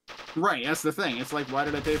 Right, that's the thing. It's like, why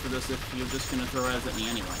did I pay for this if you're just gonna throw ads at me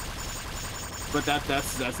anyway? But that's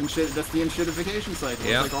the enshittification cycle.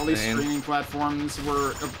 Yep, like all these streaming platforms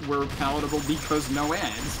were palatable because no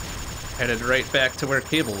ads. Headed right back to where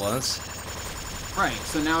cable was. Right.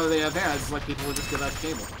 So now that they have ads, like people will just get out of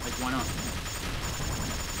cable. Like why not?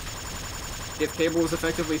 If cable is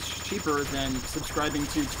effectively cheaper than subscribing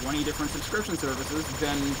to 20 different subscription services,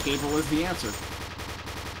 then cable is the answer.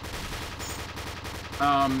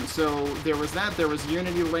 So there was that. There was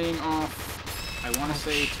Unity laying off, I want to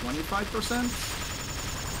say 25%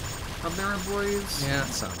 of their employees. Yeah,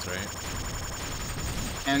 that sounds right.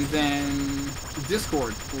 And then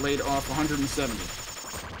Discord laid off 170.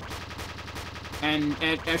 And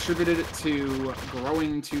attributed it to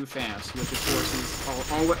growing too fast, which of course is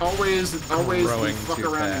always the fuck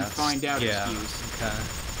around and find out excuse. Okay.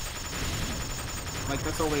 Like,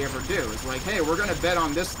 that's all they ever do, is like, hey, we're gonna bet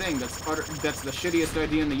on this thing that's the shittiest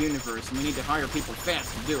idea in the universe, and we need to hire people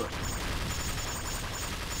fast to do it.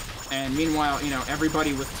 And meanwhile, you know,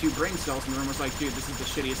 everybody with 2 brain cells in the room was like, dude, this is the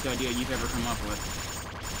shittiest idea you've ever come up with.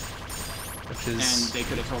 And they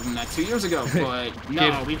could have told them that 2 years ago, but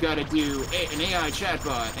no, we've got to do an AI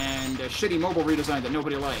chatbot and a shitty mobile redesign that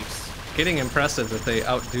nobody likes. Getting impressive that they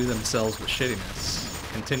outdo themselves with shittiness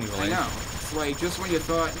continually. I know. It's like, just when you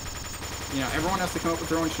thought, you know, everyone has to come up with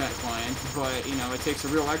their own chat client, but, you know, it takes a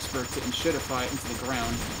real expert to enshittify it into the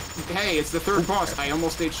ground. Hey, it's the 3rd boss. I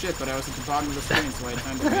almost ate shit, but I was at the bottom of the screen, so I had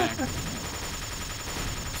time to react.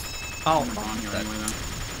 Oh,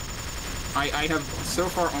 I have so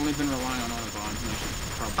far only been relying on auto-bombs, and I should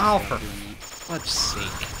probably stop doing that. Fudge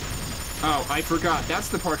sake. Oh, I forgot. That's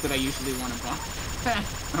the part that I usually want to bomb.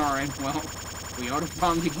 Alright, well, we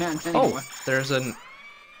auto-bombed again anyway. Oh, there's a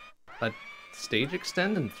stage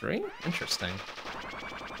extend in 3? Interesting.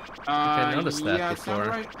 I noticed that before.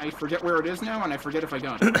 Right. I forget where it is now, and I forget if I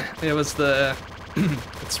got it. It was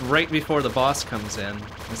it's right before the boss comes in.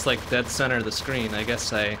 It's like dead center of the screen. I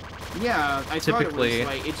guess Yeah, I typically...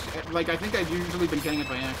 thought it was like, I think I've usually been getting it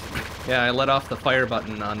by accident. Yeah, I let off the fire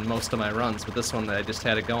button on most of my runs, but this one I just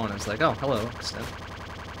had it going. I was like, oh, hello, extend.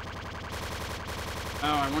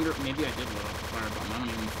 Oh, I wonder, maybe I did let off the fire button. I don't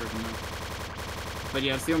even freaking know. But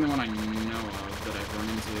yeah, it's the only one I know of that I've run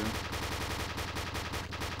into.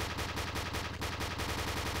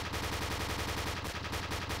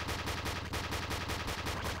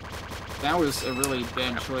 That was a really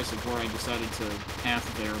bad choice of where I decided to path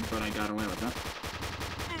there, but I got away with it.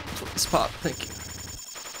 Spot, thank you.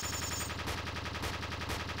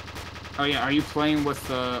 Oh yeah, are you playing with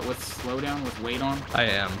slowdown, with weight on? I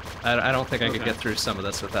am. I don't think I could get through some of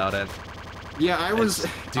this without it. Yeah, I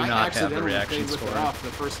accidentally played with it off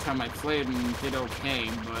the first time I played and did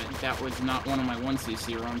okay, but that was not one of my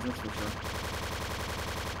 1cc runs, that's for sure.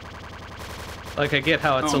 Like, I get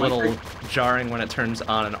how it's a little jarring when it turns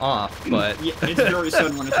on and off, but... Yeah, it's very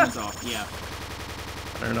sudden when it turns off, yeah.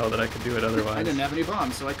 I don't know that I could do it otherwise. I didn't have any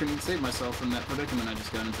bombs, so I couldn't save myself from that predicament I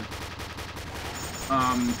just got into.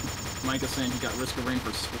 Mike is saying he got Risk of Rain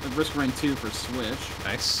 2 for Switch.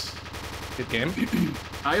 Nice. Good game.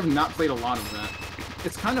 I have not played a lot of that.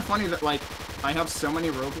 It's kind of funny that, like, I have so many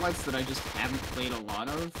roguelites that I just haven't played a lot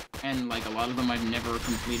of, and like a lot of them I've never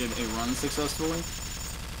completed a run successfully.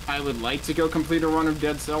 I would like to go complete a run of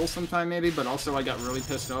Dead Cells sometime maybe, but also I got really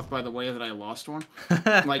pissed off by the way that I lost one.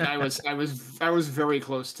 Like I was very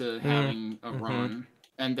close to having a run,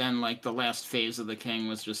 and then like the last phase of the King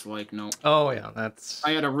was just like nope. Oh yeah, that's.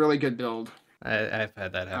 I had a really good build. I've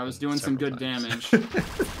had that happen. I was doing some good damage.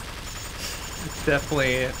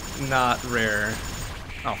 Definitely not rare.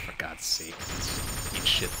 Oh, for God's sake. Let's eat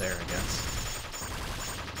shit there, I guess.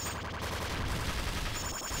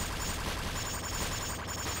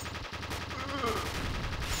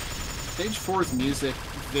 Stage 4's music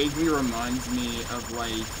vaguely reminds me of,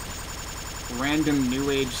 like, random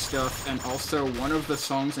new age stuff, and also one of the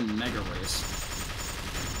songs in Mega Race.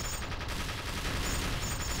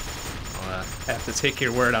 I'll have to take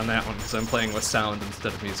your word on that one, because I'm playing with sound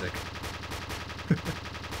instead of music.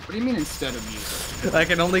 What do you mean instead of music? I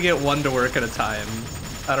can only get one to work at a time.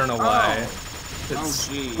 I don't know why. It's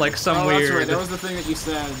like some weird... That's right. That was the thing that you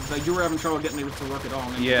said. Like, you were having trouble getting it to work at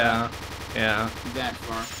all. Yeah. That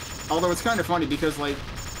far. Although it's kind of funny because, like,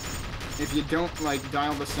 if you don't, like,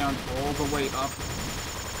 dial the sound all the way up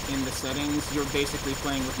in the settings, you're basically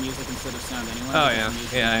playing with music instead of sound anyway. Oh, yeah.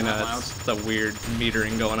 Yeah, I know. It's the weird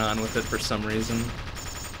metering going on with it for some reason.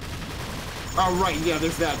 Oh, right, yeah,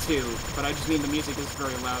 there's that too. But I just mean the music is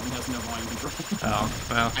very loud and has no volume control. Oh,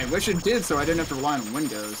 well. I wish it did, so I didn't have to rely on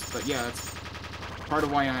Windows. But yeah, that's part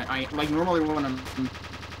of why I like, normally when I'm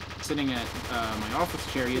sitting at my office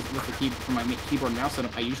chair with the for my keyboard and mouse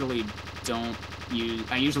setup, I usually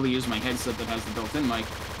use my headset that has the built-in mic.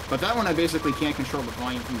 But that one I basically can't control the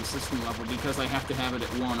volume from the system level because I have to have it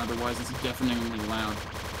at 1, otherwise it's deafeningly loud.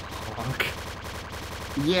 Honk.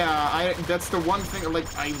 Yeah, that's the one thing, like,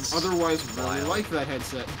 I otherwise really like that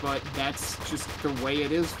headset, but that's just the way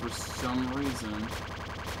it is for some reason.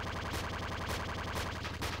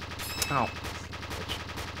 Ow.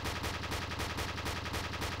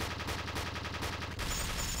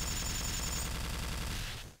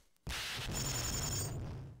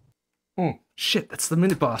 Oh, shit, that's the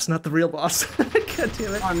mini boss, not the real boss. God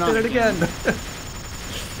damn it, oh, did it again.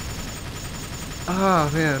 Oh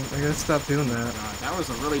man, I gotta stop doing that. That was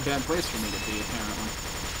a really bad place for me to be, apparently.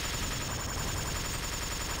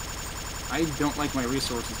 I don't like my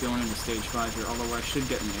resources going into stage 5 here, although I should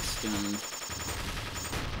get an extend.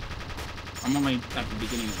 I'm only at the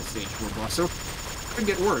beginning of the stage 4 boss, so it could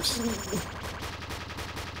get worse.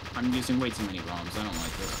 I'm using way too many bombs, I don't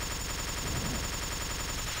like this.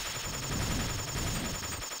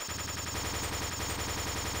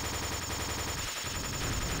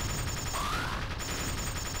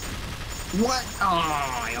 What?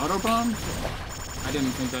 Oh, I autobombed? I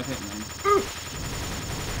didn't think that hit me.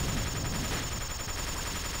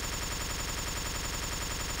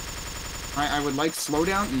 I would like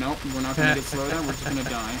slowdown. Nope, we're not gonna get slowdown, we're just gonna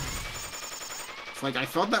die. It's like, I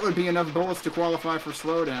thought that would be enough bullets to qualify for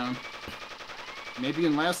slowdown. Maybe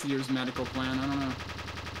in last year's medical plan, I don't know.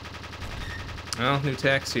 Well, new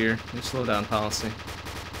tax here, new slowdown policy.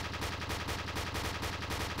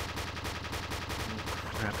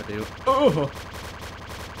 Crap-a-doo. Oh!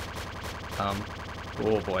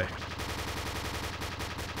 Oh boy.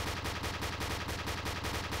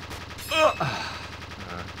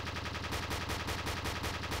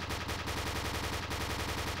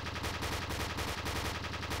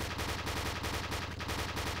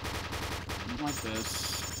 Like this.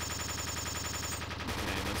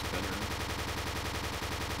 Okay, that's better.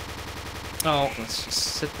 Oh, let's just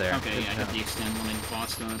sit there. Okay, yeah, I hit the extend when I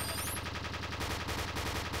boss done.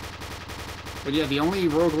 But yeah, the only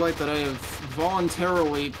roguelite that I have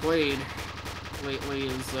voluntarily played lately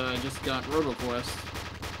is I just got RoboQuest.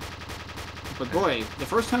 But boy, the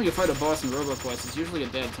first time you fight a boss in RoboQuest is usually a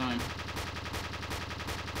bad time.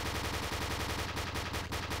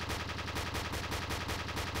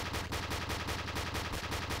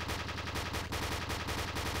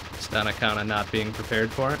 Just on account of not being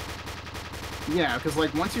prepared for it? Yeah, because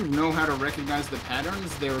like once you know how to recognize the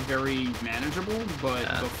patterns, they're very manageable, but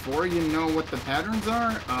before you know what the patterns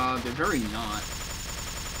are, they're very not.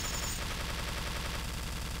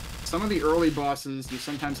 Some of the early bosses, you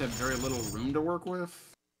sometimes have very little room to work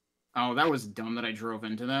with. Oh, that was dumb that I drove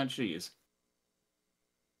into that, jeez.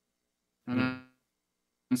 And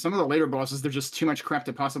some of the later bosses, there's just too much crap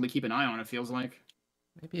to possibly keep an eye on, it feels like.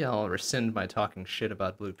 Maybe I'll rescind my talking shit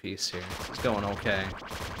about Blue Piece here. It's going okay.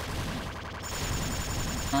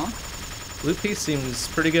 Huh? Blue Piece seems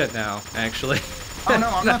pretty good now, actually. Oh no,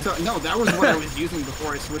 I'm not. No, that was what I was using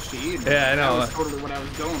before I switched to Eden. Yeah, I know. That was totally what I was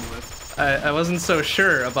going with. I wasn't so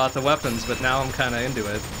sure about the weapons, but now I'm kind of into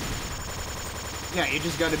it. Yeah, you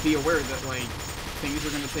just gotta be aware that, like, things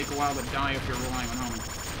are gonna take a while to die if you're relying on homing.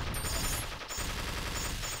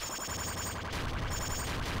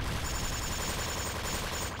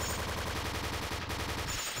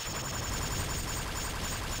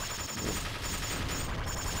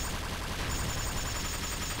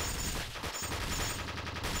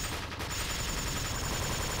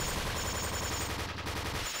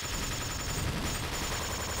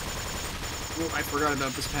 Oh, I forgot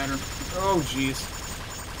about this pattern. Oh, jeez.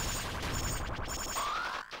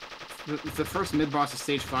 The first mid-boss of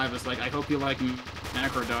stage 5 is like, I hope you like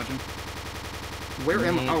macro dodging. Where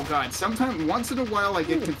am I? Oh god, sometimes, once in a while I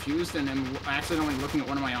get confused and am accidentally looking at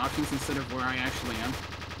one of my options instead of where I actually am.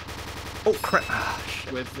 Oh crap. Ah,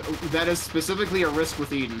 shit. That is specifically a risk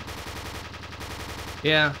with Eden.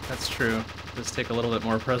 Yeah, that's true. Just take a little bit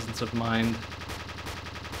more presence of mind.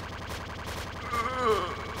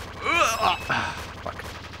 Fuck.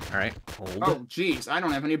 Alright, hold. Oh, jeez, I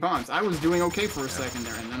don't have any bombs. I was doing okay for a second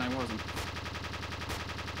there, and then I wasn't.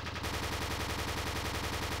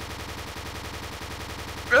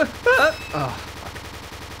 Oh, fuck. Oh,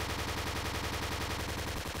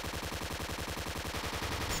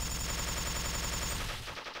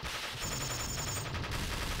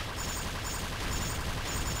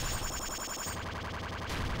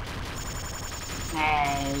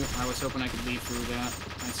 I was hoping I could leave through that.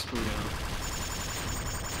 I screwed out.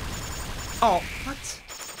 Oh, what?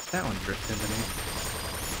 That one drifted into me.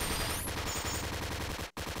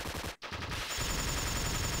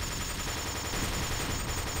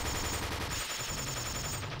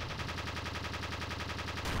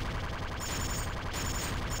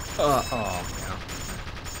 Oh, yeah.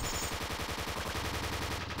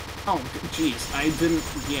 Oh, jeez, I didn't...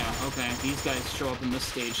 Yeah, okay, these guys show up in this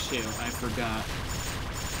stage too. I forgot.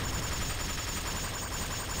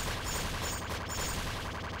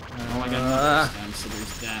 Oh, I got another stem, so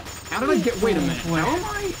there's that. How did I get... Wait a minute, how am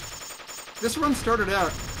I... This run started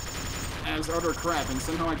out as utter crap, and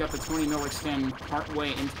somehow I got the 20 mil extend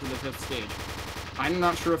partway into the 5th stage. I'm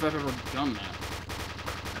not sure if I've ever done that.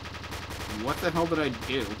 What the hell did I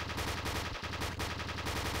do?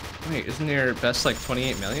 Wait, isn't your best like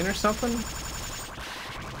 28 million or something?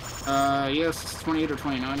 Yes, 28 or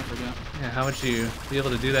 29, I forget. Yeah, how would you be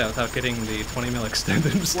able to do that without getting the 20 mil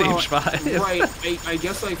extended in stage 5? Right, I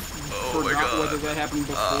guess I forgot whether that happened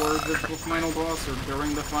before the final boss, or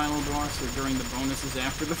during the final boss, or during the bonuses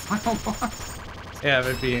after the final boss. Yeah, it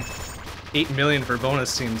would be 8 million for bonus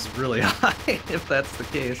seems really high, if that's the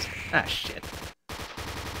case. Ah, shit.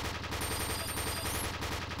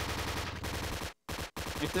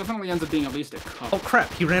 It definitely ends up being at least a couple. Oh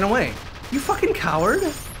crap, he ran away. You fucking coward!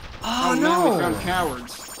 Oh no! Man, we found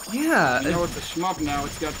cowards. Yeah. You know it's a shmup now,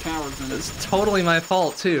 it's got cowards in it. It's totally my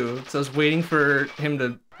fault too, because I was waiting for him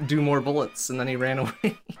to do more bullets, and then he ran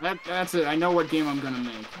away. That's it, I know what game I'm gonna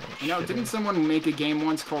make. You know, didn't someone make a game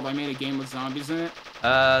once called I Made a Game with Zombies in it?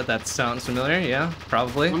 That sounds familiar, yeah,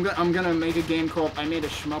 probably. I'm gonna make a game called I Made a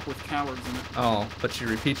Shmup with Cowards in it. Oh, but you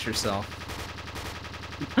repeat yourself.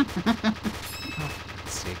 Oh,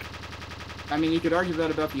 sake. I mean, you could argue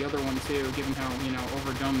that about the other one too, given how, you know,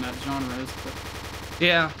 overdone that genre is, but...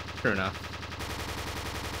 Yeah, true enough.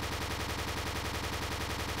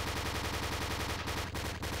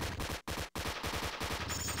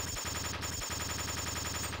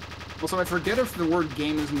 Also, I forget if the word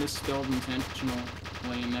game is misspelled intentionally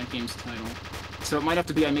in that game's title. So it might have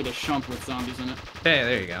to be I Made a Shump with zombies in it. Hey,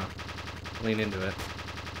 there you go. Lean into it.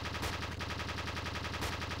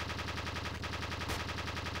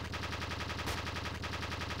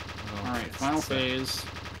 Alright, final phase.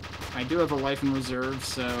 I do have a life in reserve,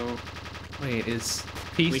 so... Wait, is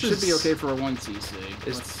Pieces... We should be okay for a 1cc.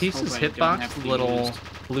 Is Pieces hitbox the little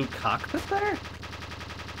blue cockpit there?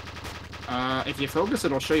 If you focus,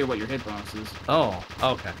 it'll show you what your hitbox is. Oh,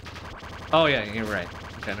 okay. Oh yeah, you're right.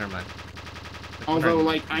 Okay, never mind. Although,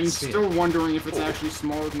 like, I'm still wondering if it's actually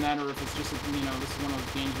smaller than that, or if it's just, you know, this is one of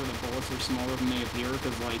those games where the bullets are smaller than they appear,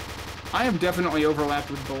 because, like, I have definitely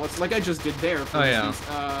overlapped with bullets, like I just did there, for instance,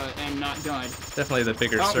 and not died. Definitely the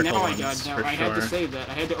bigger circle now ones, I died. Now I had to save that.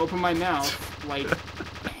 I had to open my mouth, like,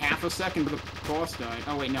 half a second before the boss died.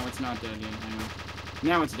 Oh, wait, no, it's not dead yet. Hang on.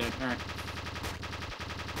 Now it's dead. Alright.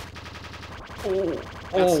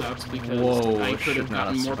 That sucks, because I could have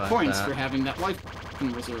gotten more points for having that life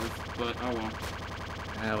in reserve, but oh well.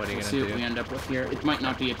 What are you We'll see what we end up with here. It might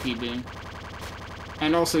not be a PB.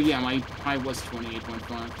 And also, yeah, my high was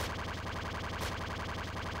 28.5.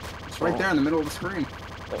 It's right there in the middle of the screen.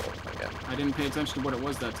 Oh my god. I didn't pay attention to what it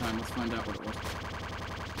was that time. Let's find out what it was.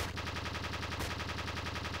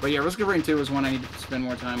 But yeah, Risk of Rain 2 is one I need to spend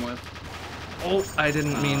more time with. Oh, I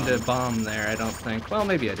didn't mean to bomb there, I don't think. Well,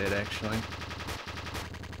 maybe I did, actually.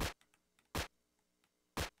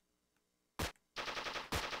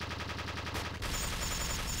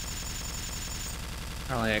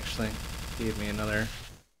 Probably actually gave me another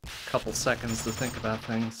couple seconds to think about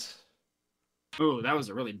things. Oh, that was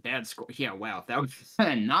a really bad score. Yeah, wow. That was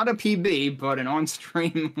not a PB, but an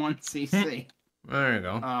on-stream 1cc. There you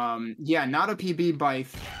go. Yeah, not a PB by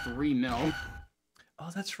 3 mil. Oh,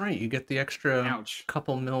 that's right. You get the extra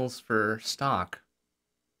couple mils for stock.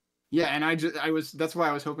 Yeah, and that's why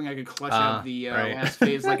I was hoping I could clutch out the last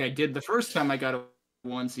phase like I did the first time I got a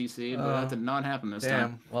 1cc, but that did not happen this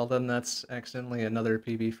time. Well, then that's accidentally another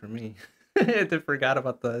PB for me. I forgot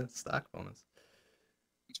about the stock bonus.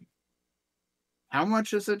 How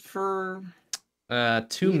much is it for?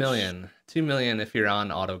 2 million. 2 million if you're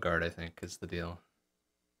on auto guard, I think, is the deal.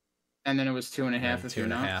 And then it was 2.5 if you're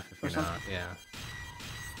not. 2.5 if you're not. Yeah.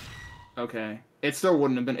 Okay. It still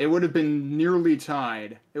wouldn't have been. It would have been nearly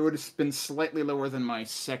tied. It would have been slightly lower than my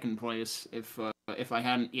second place if I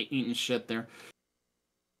hadn't eaten shit there.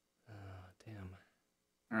 Damn.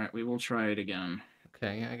 All right, we will try it again.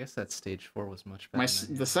 Okay, yeah, I guess that stage 4 was much better.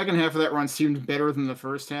 The second half of that run seemed better than the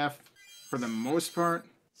first half, for the most part.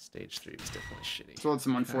 Stage 3 was definitely shitty. Still had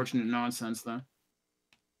some unfortunate nonsense though.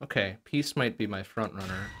 Okay, Peace might be my front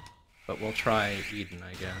runner, but we'll try Eden,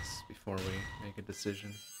 I guess, before we make a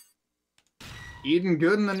decision. Eden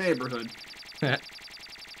good in the neighborhood.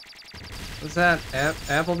 Was that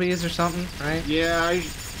Applebee's or something, right? Yeah, I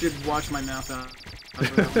should watch my mouth out.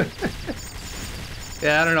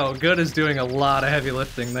 Yeah, I don't know. Good is doing a lot of heavy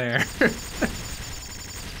lifting there.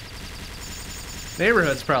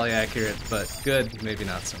 Neighborhood's probably accurate, but good, maybe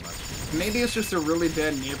not so much. Maybe it's just a really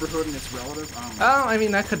bad neighborhood and it's relative. Oh, I mean,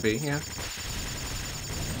 that could be, yeah.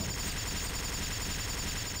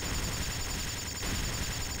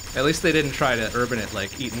 At least they didn't try to urban it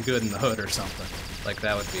like eating good in the hood or something. Like,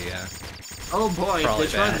 that would be, oh boy, if they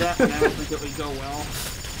tried that one, I don't think it would go well.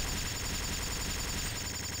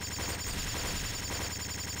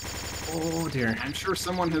 Oh dear. I'm sure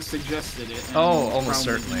someone has suggested it. And almost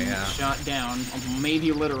certainly, yeah. Shot down,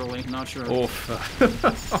 maybe literally, not sure. Oof.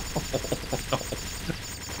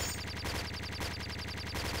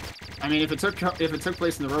 I mean, if it took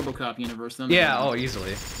place in the RoboCop universe, then yeah,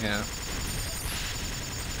 easily, yeah.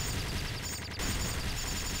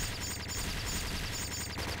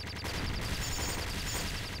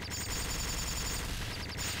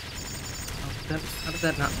 How did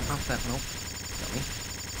that not pop that? Nope. Dummy.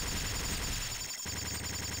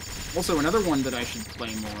 Also, another one that I should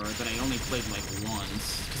play more, that I only played like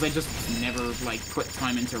once, because I just never like put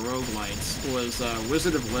time into roguelites, was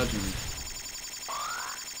Wizard of Legend.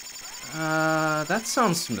 That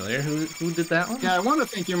sounds familiar. Who did that one? Yeah, I want to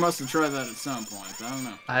think you must have tried that at some point. I don't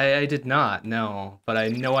know. I did not, no, but I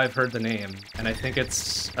know I've heard the name, and I think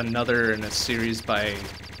it's another in a series by.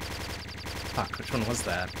 Fuck, which one was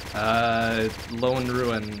that? Lone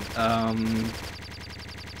Ruin.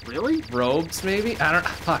 Really? Robes, maybe? I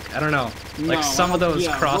don't know. No, like, some of those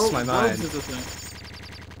crossed my mind. Robes is a thing.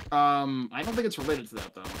 I don't think it's related to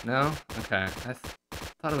that, though. No? Okay. I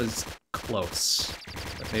thought it was close,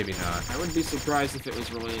 but maybe not. I wouldn't be surprised if it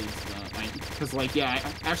was related to that. Because, like, yeah,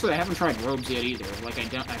 actually, I haven't tried Robes yet either. Like, I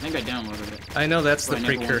think I downloaded it. I know that's the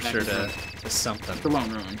precursor to something. The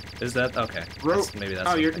Lone Ruin. Is that? Okay. Maybe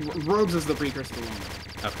that's Robes is the precursor to Lone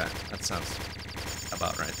Ruin. Okay, that sounds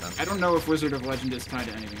about right then. I don't know if Wizard of Legend is tied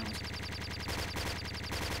to anything else.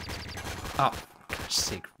 Oh, for gosh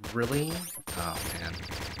sake, really? Oh, man.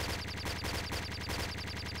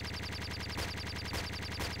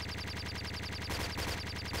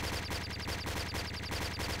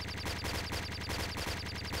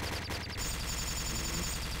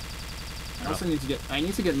 I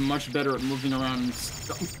need to get much better at moving around.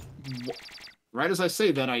 Right as I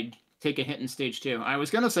say that, I take a hit in stage 2. I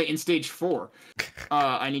was gonna say in stage 4.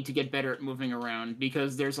 I need to get better at moving around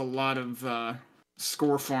because there's a lot of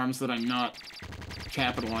score farms that I'm not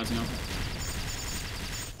capitalizing on,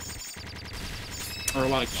 or a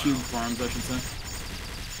lot of cube farms, I should say.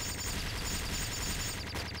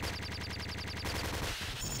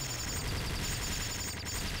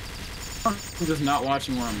 I'm just not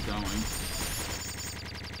watching where I'm going.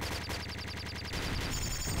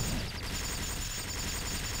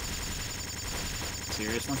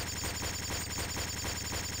 Seriously?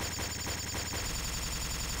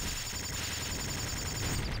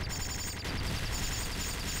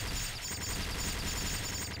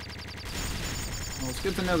 Well, it's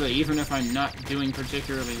good to know that even if I'm not doing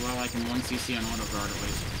particularly well, I can 1cc on auto guard at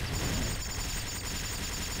least.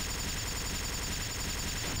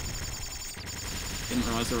 Didn't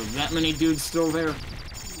realize there were that many dudes still there.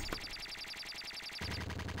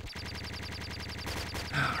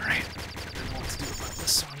 Alright. I don't know what to do about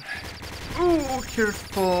this one. Ooh,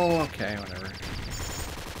 careful. Okay, whatever.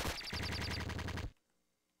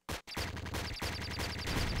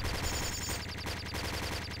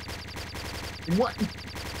 What?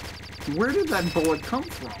 Where did that bullet come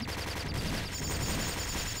from?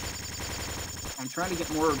 I'm trying to get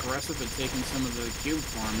more aggressive at taking some of the cube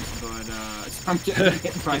farms, but I'm getting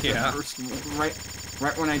hit by the first one.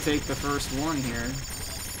 Right when I take the first one here.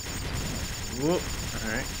 Whoop.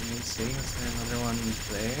 Alright, can you see? Is there another one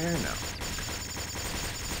there? No.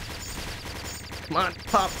 Come on,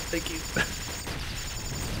 pop. Thank you.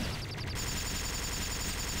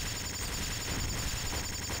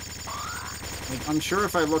 Like, I'm sure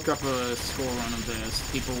if I look up a score run of this,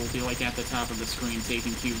 people will be like at the top of the screen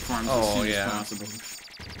taking cube farms as soon as possible.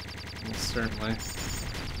 Well, certainly.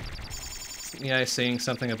 Yeah, saying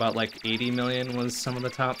something about like 80 million was some of the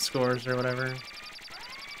top scores or whatever.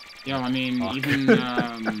 Yeah, I mean, even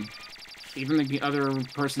the other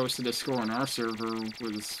person posted a score on our server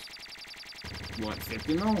was, what,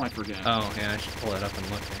 50 mil? I forget. Oh, yeah, I should pull it up and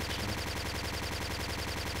look, actually.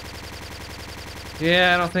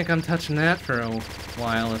 Yeah, I don't think I'm touching that for a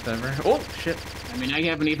while, if ever. Oh, shit. I mean, I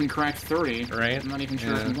haven't even cracked 30. Right? I'm not even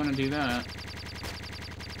sure if I'm going to do that.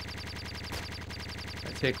 If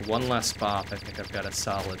I take one less bop, I think I've got a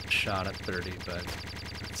solid shot at 30, but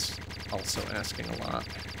that's also asking a lot.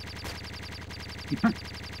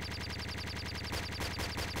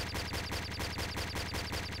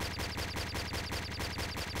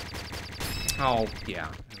 Oh, yeah.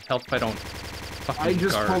 Help if I don't fucking I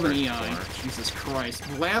just pulled an right EI. Jesus Christ.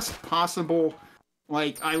 Last possible...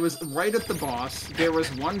 Like, I was right at the boss, there was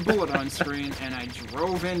one bullet on screen, and I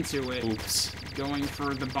drove into it. Oops. Going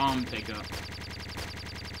for the bomb pickup.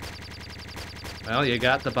 Well, you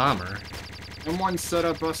got the bomber. Someone set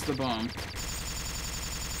up us the bomb.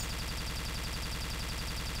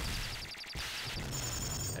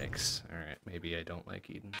 Thanks. Alright, maybe I don't like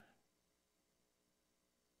Eden.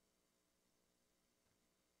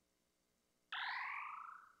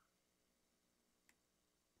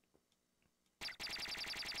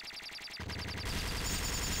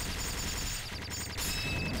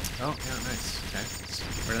 Oh, yeah, nice. Okay, let's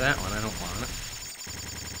get rid of that one. I don't want it.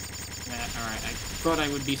 Yeah, alright. I thought I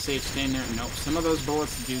would be safe staying there. Nope, some of those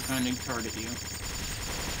bullets do kind of target you.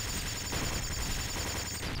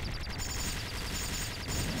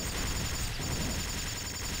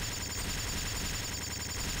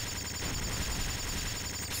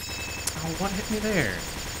 Oh, what hit me there?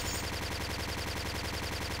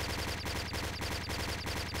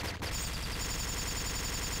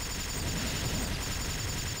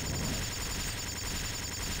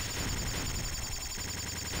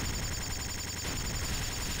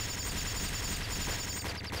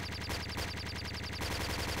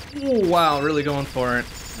 Oh, wow, really going for it.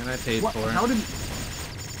 And I paid for it. How did...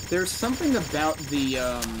 There's something about the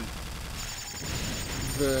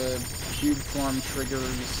cube form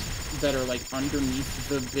triggers that are, like, underneath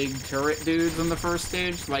the big turret dudes on the first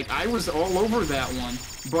stage. Like, I was all over that one,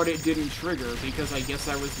 but it didn't trigger, because I guess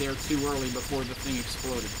I was there too early before the thing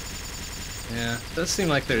exploded. Yeah, it does seem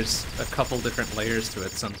like there's a couple different layers to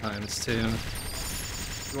it sometimes, too.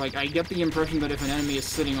 Like, I get the impression that if an enemy is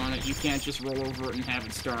sitting on it, you can't just roll over it and have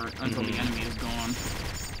it start until the enemy is gone.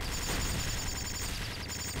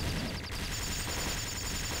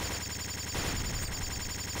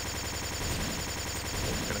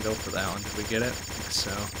 We're gonna go for that one. Did we get it? I think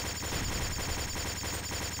so.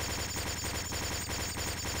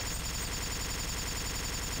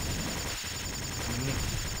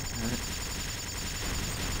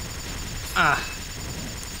 Ah!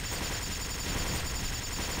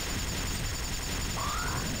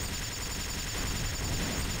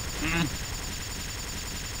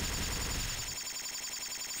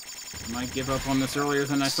 I might give up on this earlier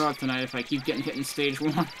than I thought tonight if I keep getting hit in stage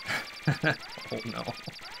 1. Oh no.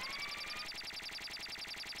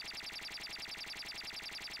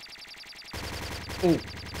 Oh,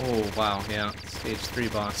 oh wow, yeah. Stage 3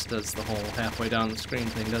 boss does the whole halfway down the screen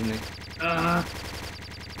thing, doesn't he?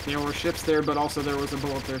 There were ships there, but also there was a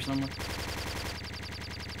bullet there somewhere.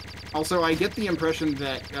 Also, I get the impression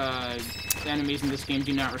that enemies in this game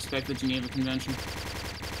do not respect the Geneva Convention.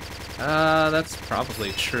 That's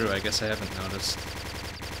probably true. I guess I haven't noticed.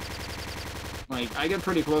 Like, I get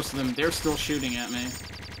pretty close to them. They're still shooting at me.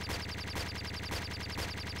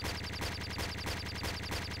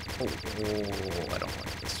 Oh, I don't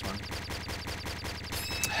like this one.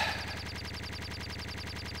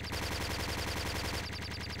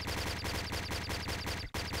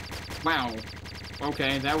 Wow.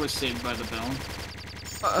 okay, that was saved by the bell.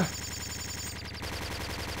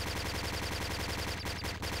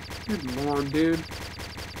 Good lord, dude.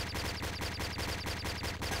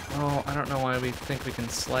 Oh, I don't know why we think we can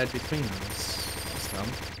slide between those. That's dumb.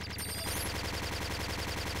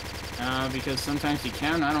 Because sometimes you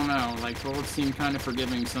can, I don't know. Like, bullets seem kind of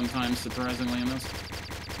forgiving sometimes, surprisingly, in this.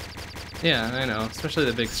 Yeah, I know. Especially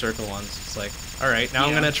the big circle ones. It's like, alright, now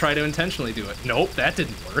I'm Yeah. gonna try to intentionally do it. Nope, that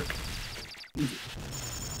didn't work.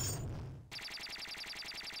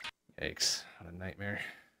 Yikes. What a nightmare.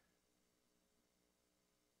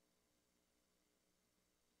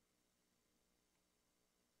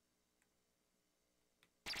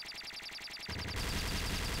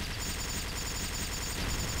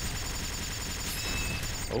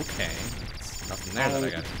 Okay. There's nothing there that I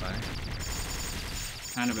got to buy.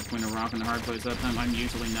 Kind of between a rock and a hard place that time. I'm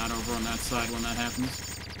usually not over on that side when that happens.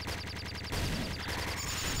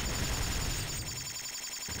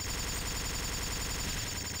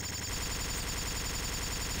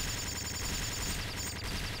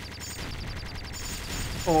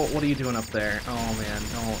 Oh, what are you doing up there? Oh man,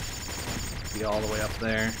 don't be all the way up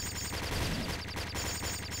there.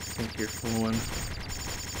 Think you're fooling.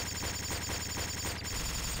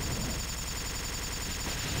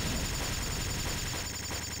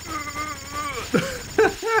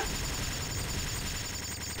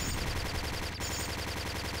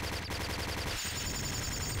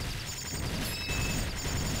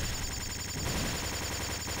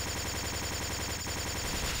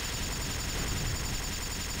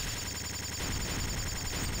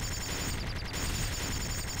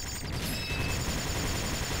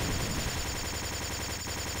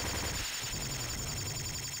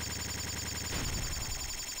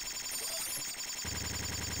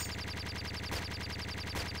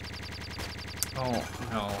 Oh,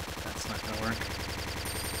 no, that's not gonna work.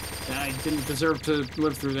 I didn't deserve to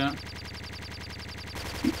live through that.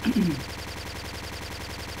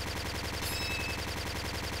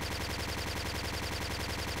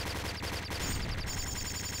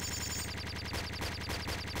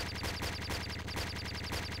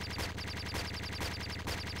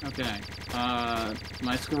 Okay.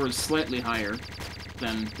 My score is slightly higher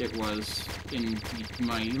than it was in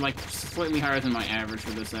my, like, slightly higher than my average for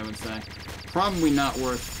this, I would say. Probably not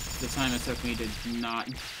worth the time it took me to not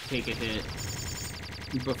take a hit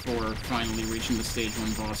before finally reaching the stage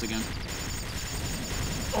 1 boss again.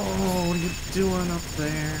 Oh, what are you doing up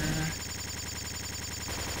there?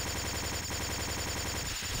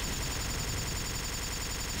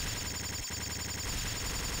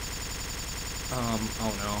 Oh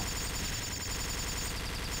no.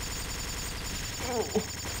 Oh.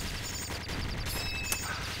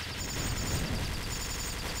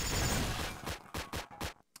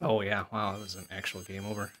 Oh yeah, wow, that was an actual game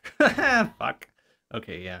over. Fuck.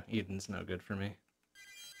 Okay, yeah, Eden's no good for me.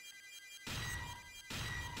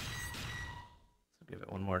 So give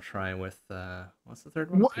it one more try with, what's the third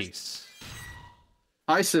one? What? Peace.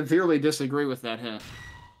 I severely disagree with that hit.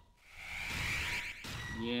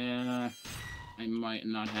 Yeah, I might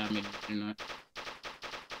not have me do that.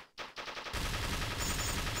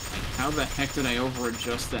 Like, how the heck did I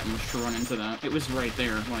over-adjust that and to run into that? It was right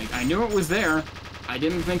there. Like, I knew it was there. I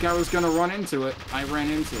didn't think I was gonna run into it. I ran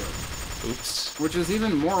into it. Oops. Which is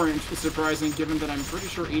even more surprising given that I'm pretty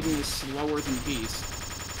sure Eden is slower than Peace.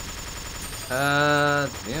 Yeah,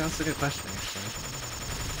 that's a good question, actually.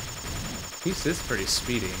 Peace is pretty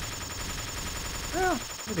speedy. Well,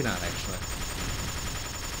 maybe not, actually.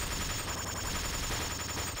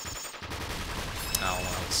 Oh,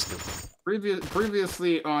 well, that was stupid.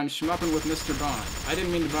 Previously on Shmuppin' with Mr. Bond. I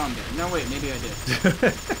didn't mean to bomb there. No, wait, maybe I did.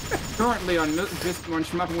 Currently on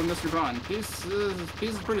Shmuppin' with Mr. Bond. Peace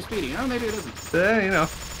is pretty speedy. No, maybe it isn't. You know.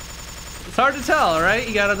 It's hard to tell, right?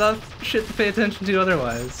 You got enough shit to pay attention to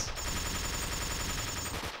otherwise.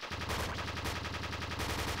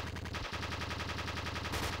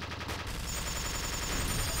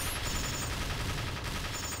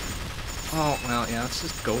 Oh, well, yeah, let's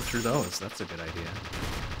just go through those. That's a good idea.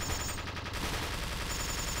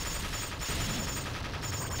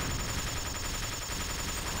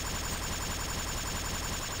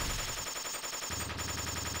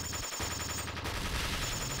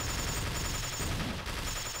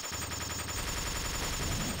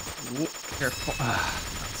 Ooh, careful.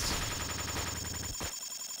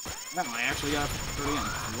 No, I actually got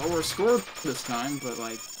a lower score this time, but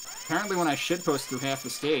like, apparently when I shitpost through half the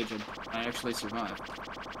stage, I actually survived.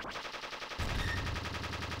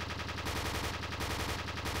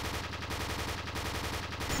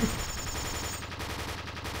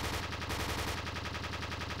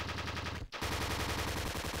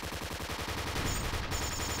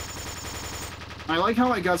 I like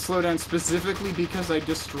how I got slowed down specifically because I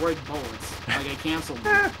destroyed bullets. Like, I canceled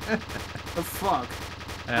them. The fuck?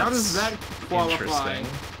 How does that qualify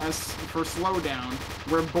as for slowdown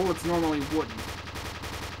where bullets normally wouldn't?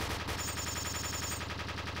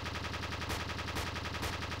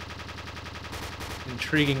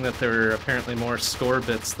 Intriguing that there are apparently more score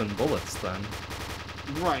bits than bullets, then.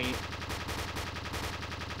 Right.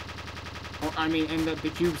 Or, I mean, and that the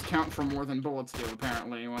cubes count for more than bullets do,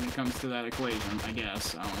 apparently, when it comes to that equation, I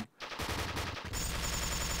guess.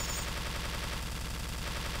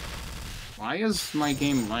 Why is my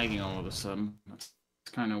game lagging all of a sudden? That's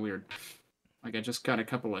kind of weird. Like, I just got a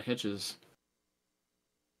couple of hitches.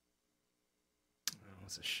 Oh,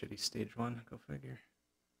 it's a shitty stage 1. Go figure.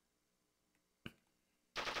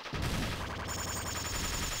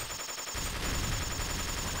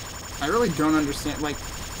 I really don't understand, like,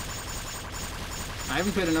 I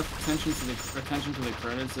haven't paid enough attention to the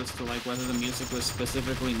credits as to, like, whether the music was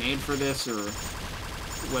specifically made for this, or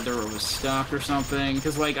whether it was stock or something,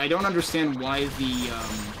 because, like, I don't understand why the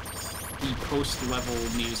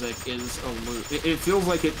post-level music is a loop. It feels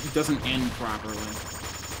like it doesn't end properly.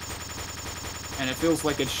 And it feels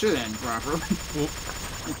like it should end properly.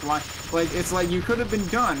 Like, it's like you could have been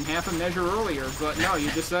done half a measure earlier, but no, you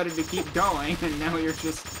decided to keep going, and now you're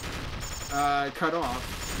just cut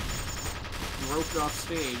off. Roped off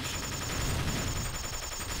stage.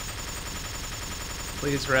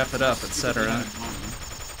 Please wrap it up, etc.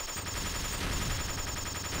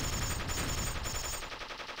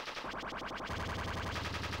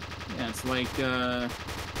 Yeah, it's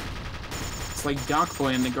like Doc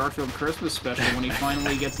Boy in the Garfield Christmas special when he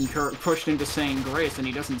finally gets pushed into saying grace and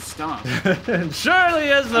he doesn't stop. Surely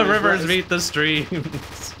as the rivers meet the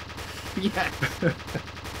streams. Yeah.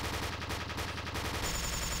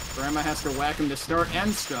 Grandma has to whack him to start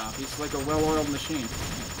and stop. He's like a well-oiled machine.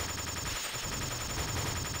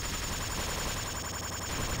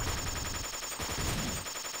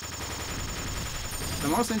 The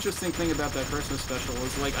most interesting thing about that Christmas special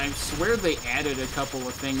was, like, I swear they added a couple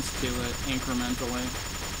of things to it incrementally.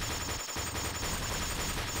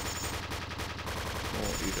 What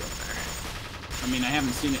are you doing there? I mean, I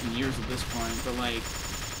haven't seen it in years at this point, but, like,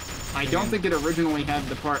 I don't think it originally had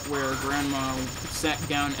the part where Grandma sat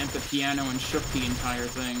down at the piano and shook the entire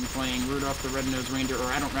thing, playing Rudolph the Red-Nosed Reindeer, or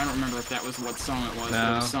I don't remember if that was what song it was,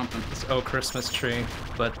 but it was something. It's Oh Christmas Tree,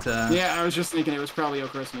 but yeah, I was just thinking it was probably Oh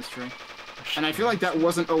Christmas Tree. And I feel like that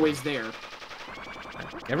wasn't always there. I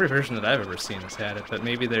think every version that I've ever seen has had it, but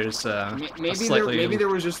maybe there's maybe there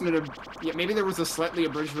was just maybe there was a slightly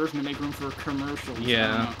abridged version to make room for commercials.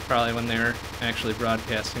 Yeah, probably when they were actually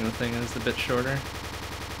broadcasting the thing, it was a bit shorter.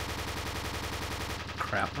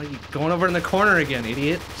 Crap, why are you going over in the corner again,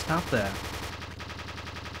 idiot? Stop that.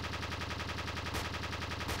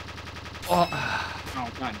 Oh,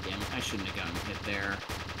 god damn it, I shouldn't have gotten hit there.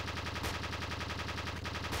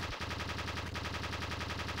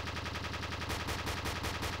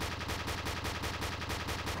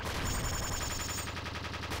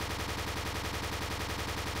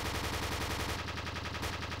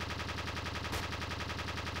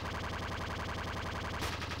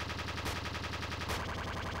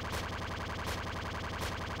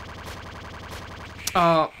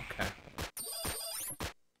 Oh, okay.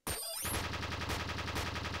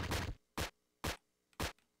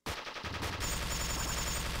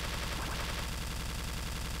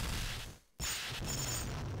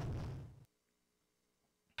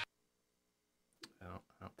 I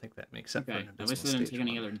don't think that makes up for an abysmal at least I didn't take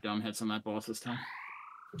any other dumb hits on that boss this time.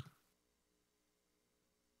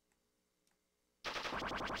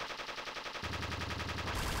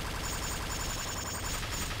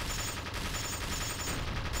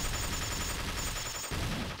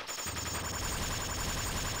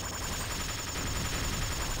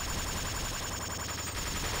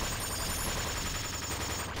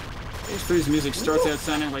 Stage 3's music starts out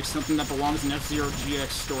sounding like something that belongs in F-Zero GX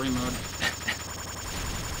story mode.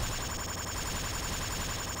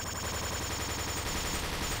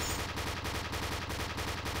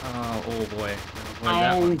 Oh boy.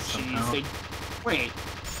 Oh jeez, wait,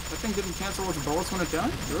 that thing didn't cancel with the bullets when it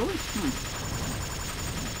died? Really?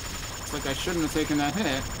 It's like I shouldn't have taken that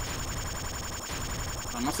hit.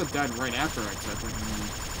 I must have died right after I took it.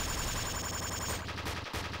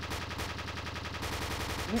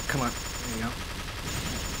 Come on, there you go.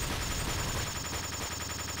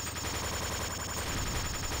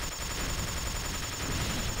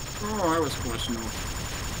 Oh, that was questionable.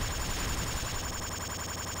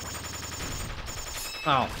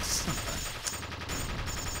 Oh, something.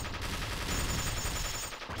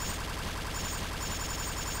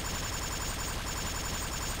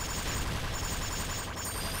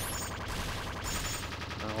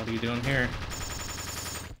 What are you doing here?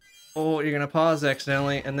 Oh, you're gonna pause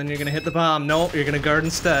accidentally, and then you're gonna hit the bomb. Nope, you're gonna guard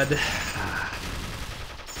instead. Damn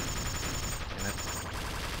it.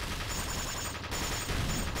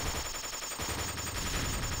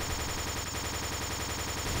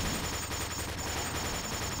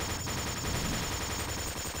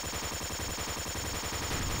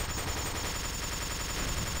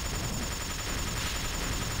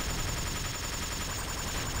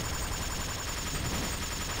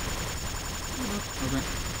 Okay.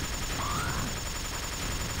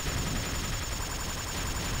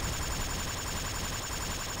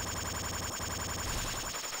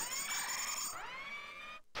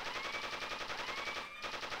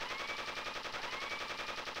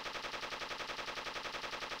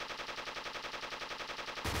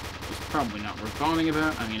 Probably not worth bombing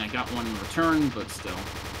about. I mean, I got one in return, but still.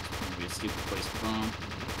 It's probably a stupid place to bomb.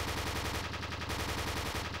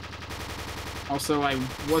 Also, I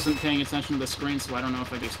wasn't paying attention to the screen, so I don't know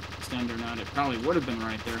if I could extend or not. It probably would have been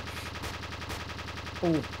right there.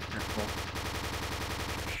 Oh, careful.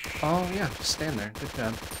 Oh, yeah, just stand there. Good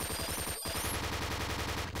job.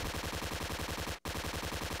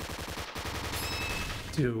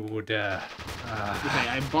 Dude, Okay,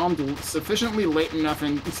 I bombed sufficiently late enough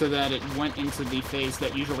so that it went into the phase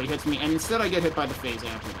that usually hits me, and instead I get hit by the phase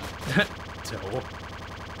after that. Dope.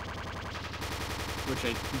 Which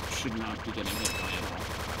I should not be getting hit by at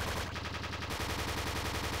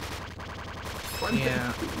all.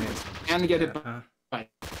 Yeah. And get hit by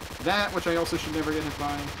that, which I also should never get hit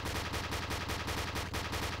by.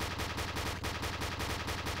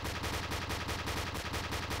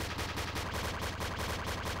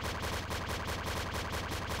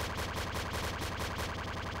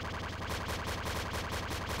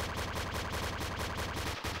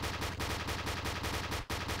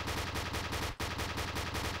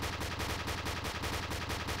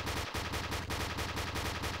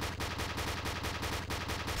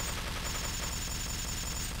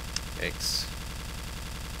 Yikes.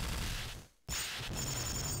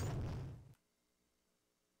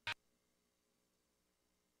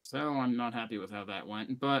 So I'm not happy with how that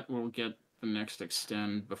went, but we'll get the next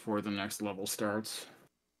extend before the next level starts.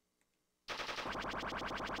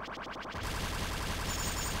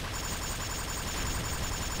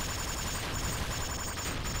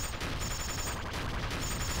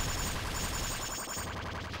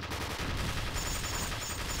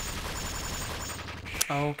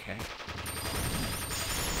 Okay.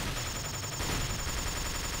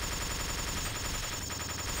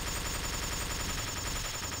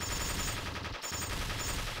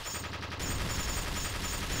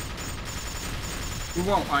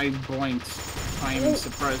 Well, I blinked. I am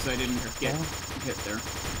surprised I didn't get hit there.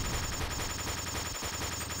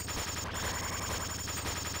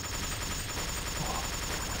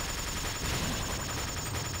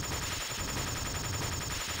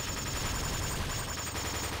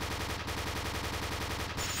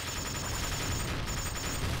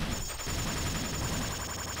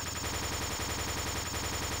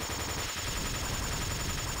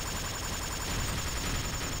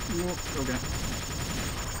 Okay.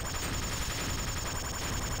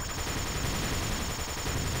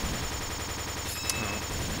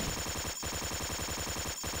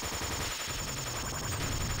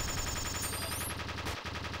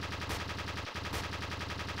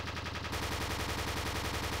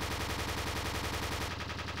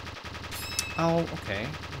 Oh, okay.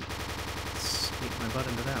 Sneak my butt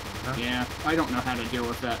into that one, huh? Yeah, I don't know how to deal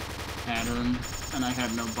with that pattern, and I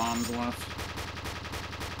have no bombs left.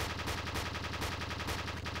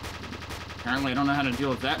 Apparently I don't know how to deal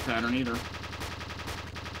with that pattern either.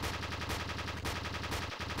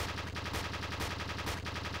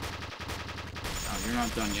 Oh, you're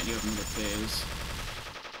not done yet. You have another phase.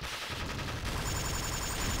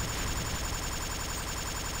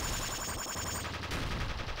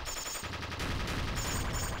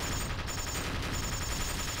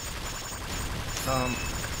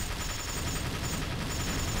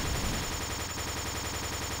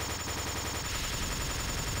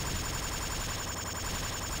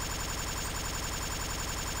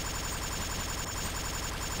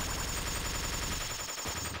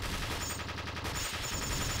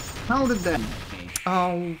 How did that hit me?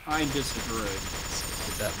 Oh, I disagree.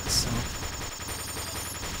 did that myself.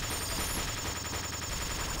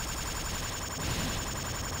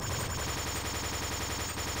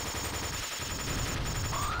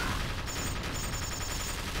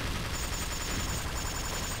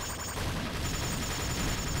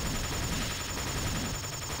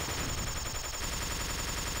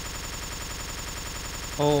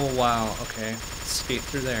 Oh, wow, okay. Skate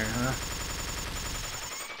through there, huh?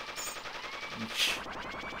 Yeesh.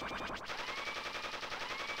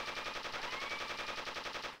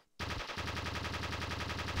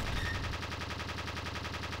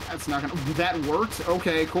 That's not gonna... That worked?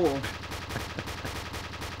 Okay, cool.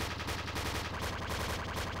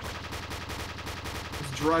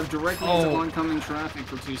 Just drive directly into oncoming traffic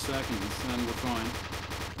for 2 seconds, and we're fine.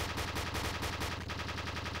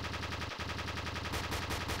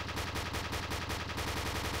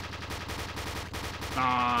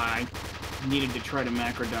 I needed to try to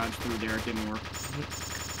macro dodge through there, it didn't work.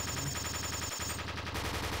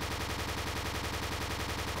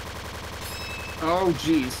 Oh,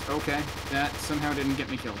 jeez. Okay. That somehow didn't get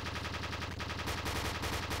me killed.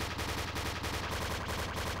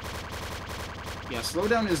 Yeah,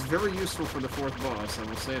 slowdown is very useful for the 4th boss, I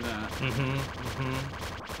will say that.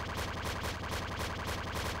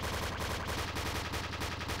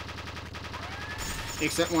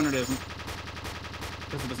 Except when it isn't.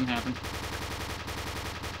 Because it doesn't happen.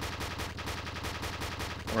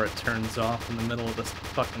 Or it turns off in the middle of this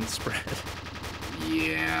fucking spread.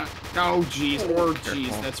 Yeah. Oh, jeez. Or,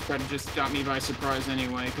 jeez, that spread just got me by surprise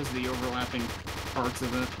anyway, because of the overlapping parts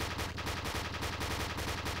of it.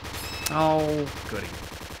 Oh, goody.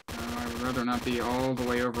 I would rather not be all the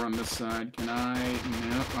way over on this side. Can I?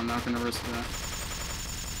 Nope, I'm not going to risk that.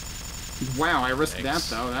 Wow, I risked that,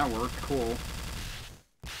 though. That worked. Cool.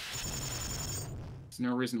 There's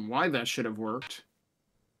no reason why that should have worked.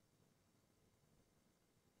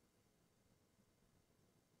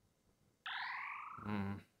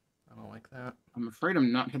 I don't like that. I'm afraid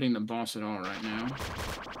I'm not hitting the boss at all right now.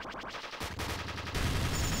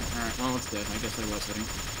 Alright, well, it's dead. I guess I was hitting.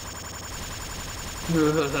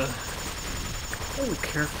 Oh,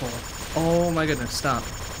 careful. Oh my goodness, stop.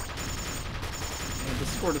 Yeah, the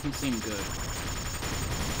score doesn't seem good.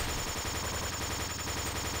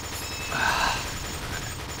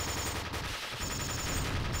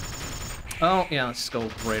 Oh, yeah, let's just go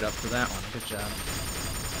right up for that one. Good job.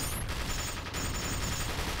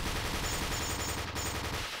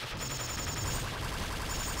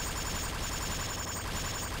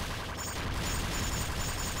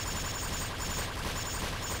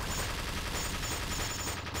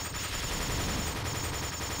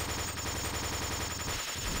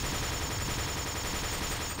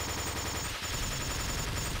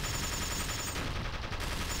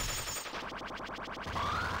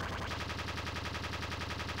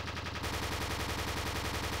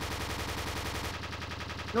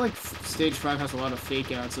 I feel like Stage 5 has a lot of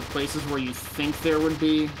fake-outs of places where you think there would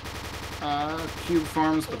be cube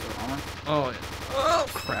farms, but there aren't. Oh, yeah. Oh,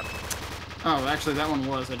 crap. Oh, actually, that one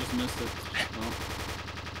was. I just missed it. Well.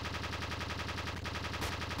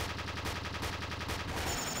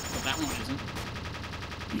 But that one isn't.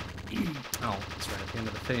 Oh, that's right at the end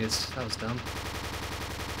of the phase. That was dumb.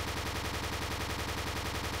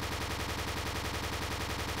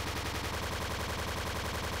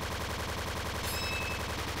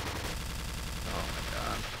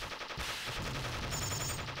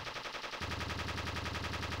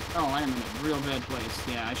 Oh, I am in a real bad place.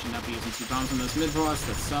 Yeah, I should not be using 2 bombs on this mid-boss.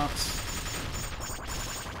 That sucks.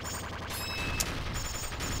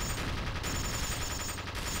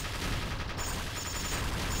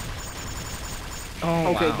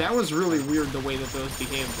 Oh, okay, wow. that was really weird the way that those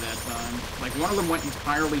behaved that time. Like, one of them went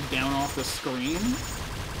entirely down off the screen.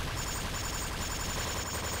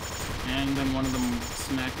 And then one of them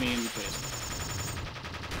smacked me in the face.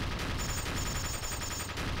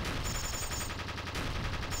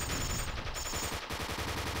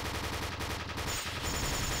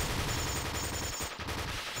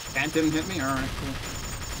 That didn't hit me? Alright, cool.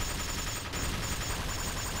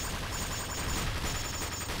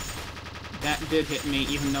 That did hit me,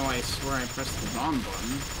 even though I swear I pressed the bomb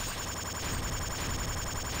button.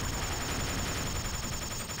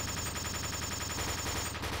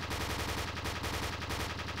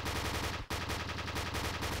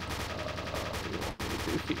 What do you want me to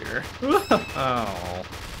do here? Oh.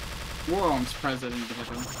 Whoa, I'm surprised I didn't hit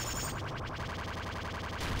him.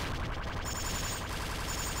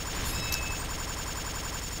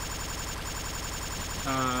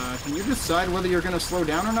 Can you decide whether you're gonna slow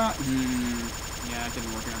down or not? Yeah, it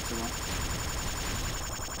didn't work out too well.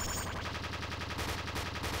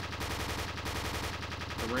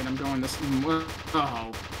 The rate I'm going this...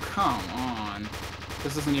 Oh, come on.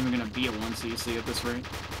 This isn't even gonna be a 1cc at this rate.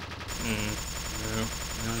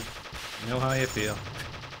 No. I know how you feel.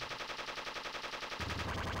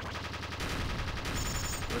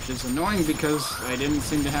 Which is annoying because I didn't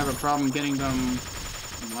seem to have a problem getting them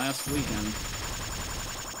last weekend.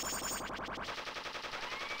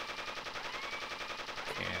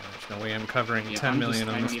 No way I'm covering 10 million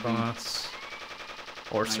on this boss.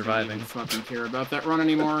 Or I don't surviving. even fucking care about that run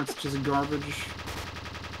anymore. It's just garbage.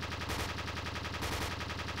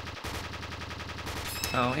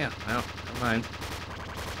 Oh, yeah. Well, never mind.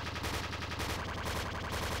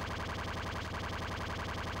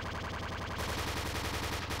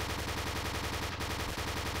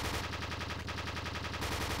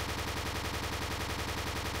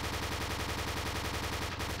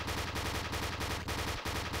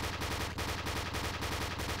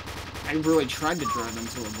 I really tried to drive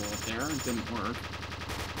into a bullet there. It didn't work.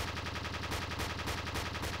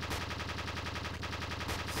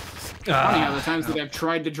 Funny how the times that I've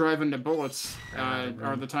tried to drive into bullets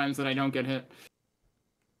are the times that I don't get hit.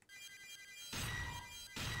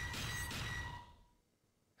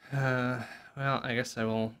 Well, I guess I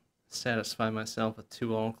will satisfy myself with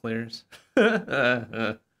 2 all clears.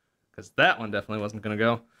 Because that one definitely wasn't going to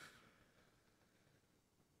go.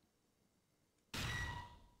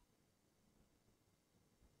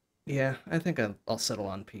 Yeah, I think I'll settle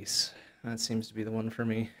on peace. That seems to be the one for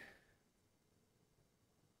me.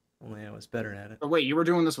 Only I was better at it. But wait, you were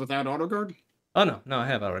doing this without auto guard? Oh, no, I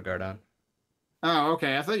have auto guard on. Oh,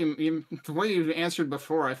 okay. I thought you the way you answered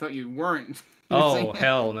before, I thought you weren't. Oh,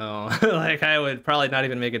 hell no. Like, I would probably not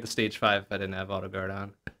even make it to stage 5 if I didn't have auto guard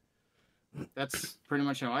on. That's pretty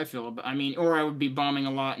much how I feel. But I mean, or I would be bombing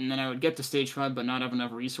a lot, and then I would get to stage 5, but not have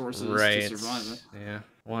enough resources to survive it. Yeah,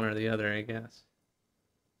 one or the other, I guess.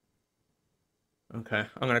 Okay,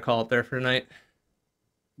 I'm gonna call it there for tonight.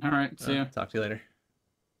 All right, see ya. Talk to you later.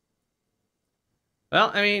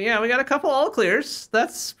 Well, I mean, yeah, we got a couple all clears.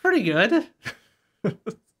 That's pretty good.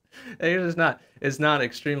 It's not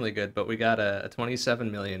extremely good, but we got a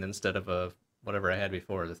 27 million instead of a whatever I had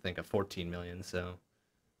before. I think a 14 million. So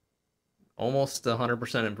almost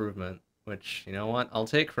 100% improvement, which, you know what, I'll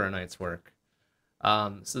take for a night's work.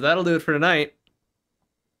 So that'll do it for tonight.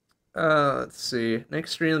 Let's see.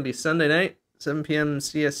 Next stream will be Sunday night, 7 p.m.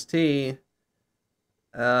 CST.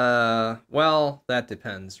 Well, that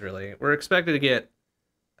depends, really. We're expected to get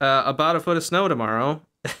about a foot of snow tomorrow.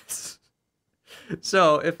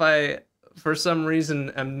 So if I, for some reason,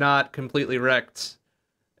 am not completely wrecked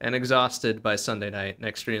and exhausted by Sunday night,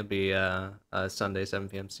 next stream will be Sunday, 7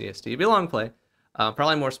 p.m. CST. It'll be a long play.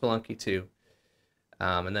 Probably more Spelunky, too.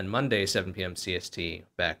 And then Monday, 7 p.m. CST,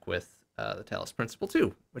 back with the Talos Principle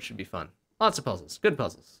 2, which should be fun. Lots of puzzles. Good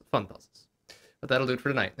puzzles. Fun puzzles. But that'll do it for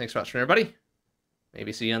tonight. Thanks for watching, everybody.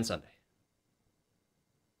 Maybe see you on Sunday.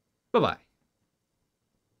 Bye-bye.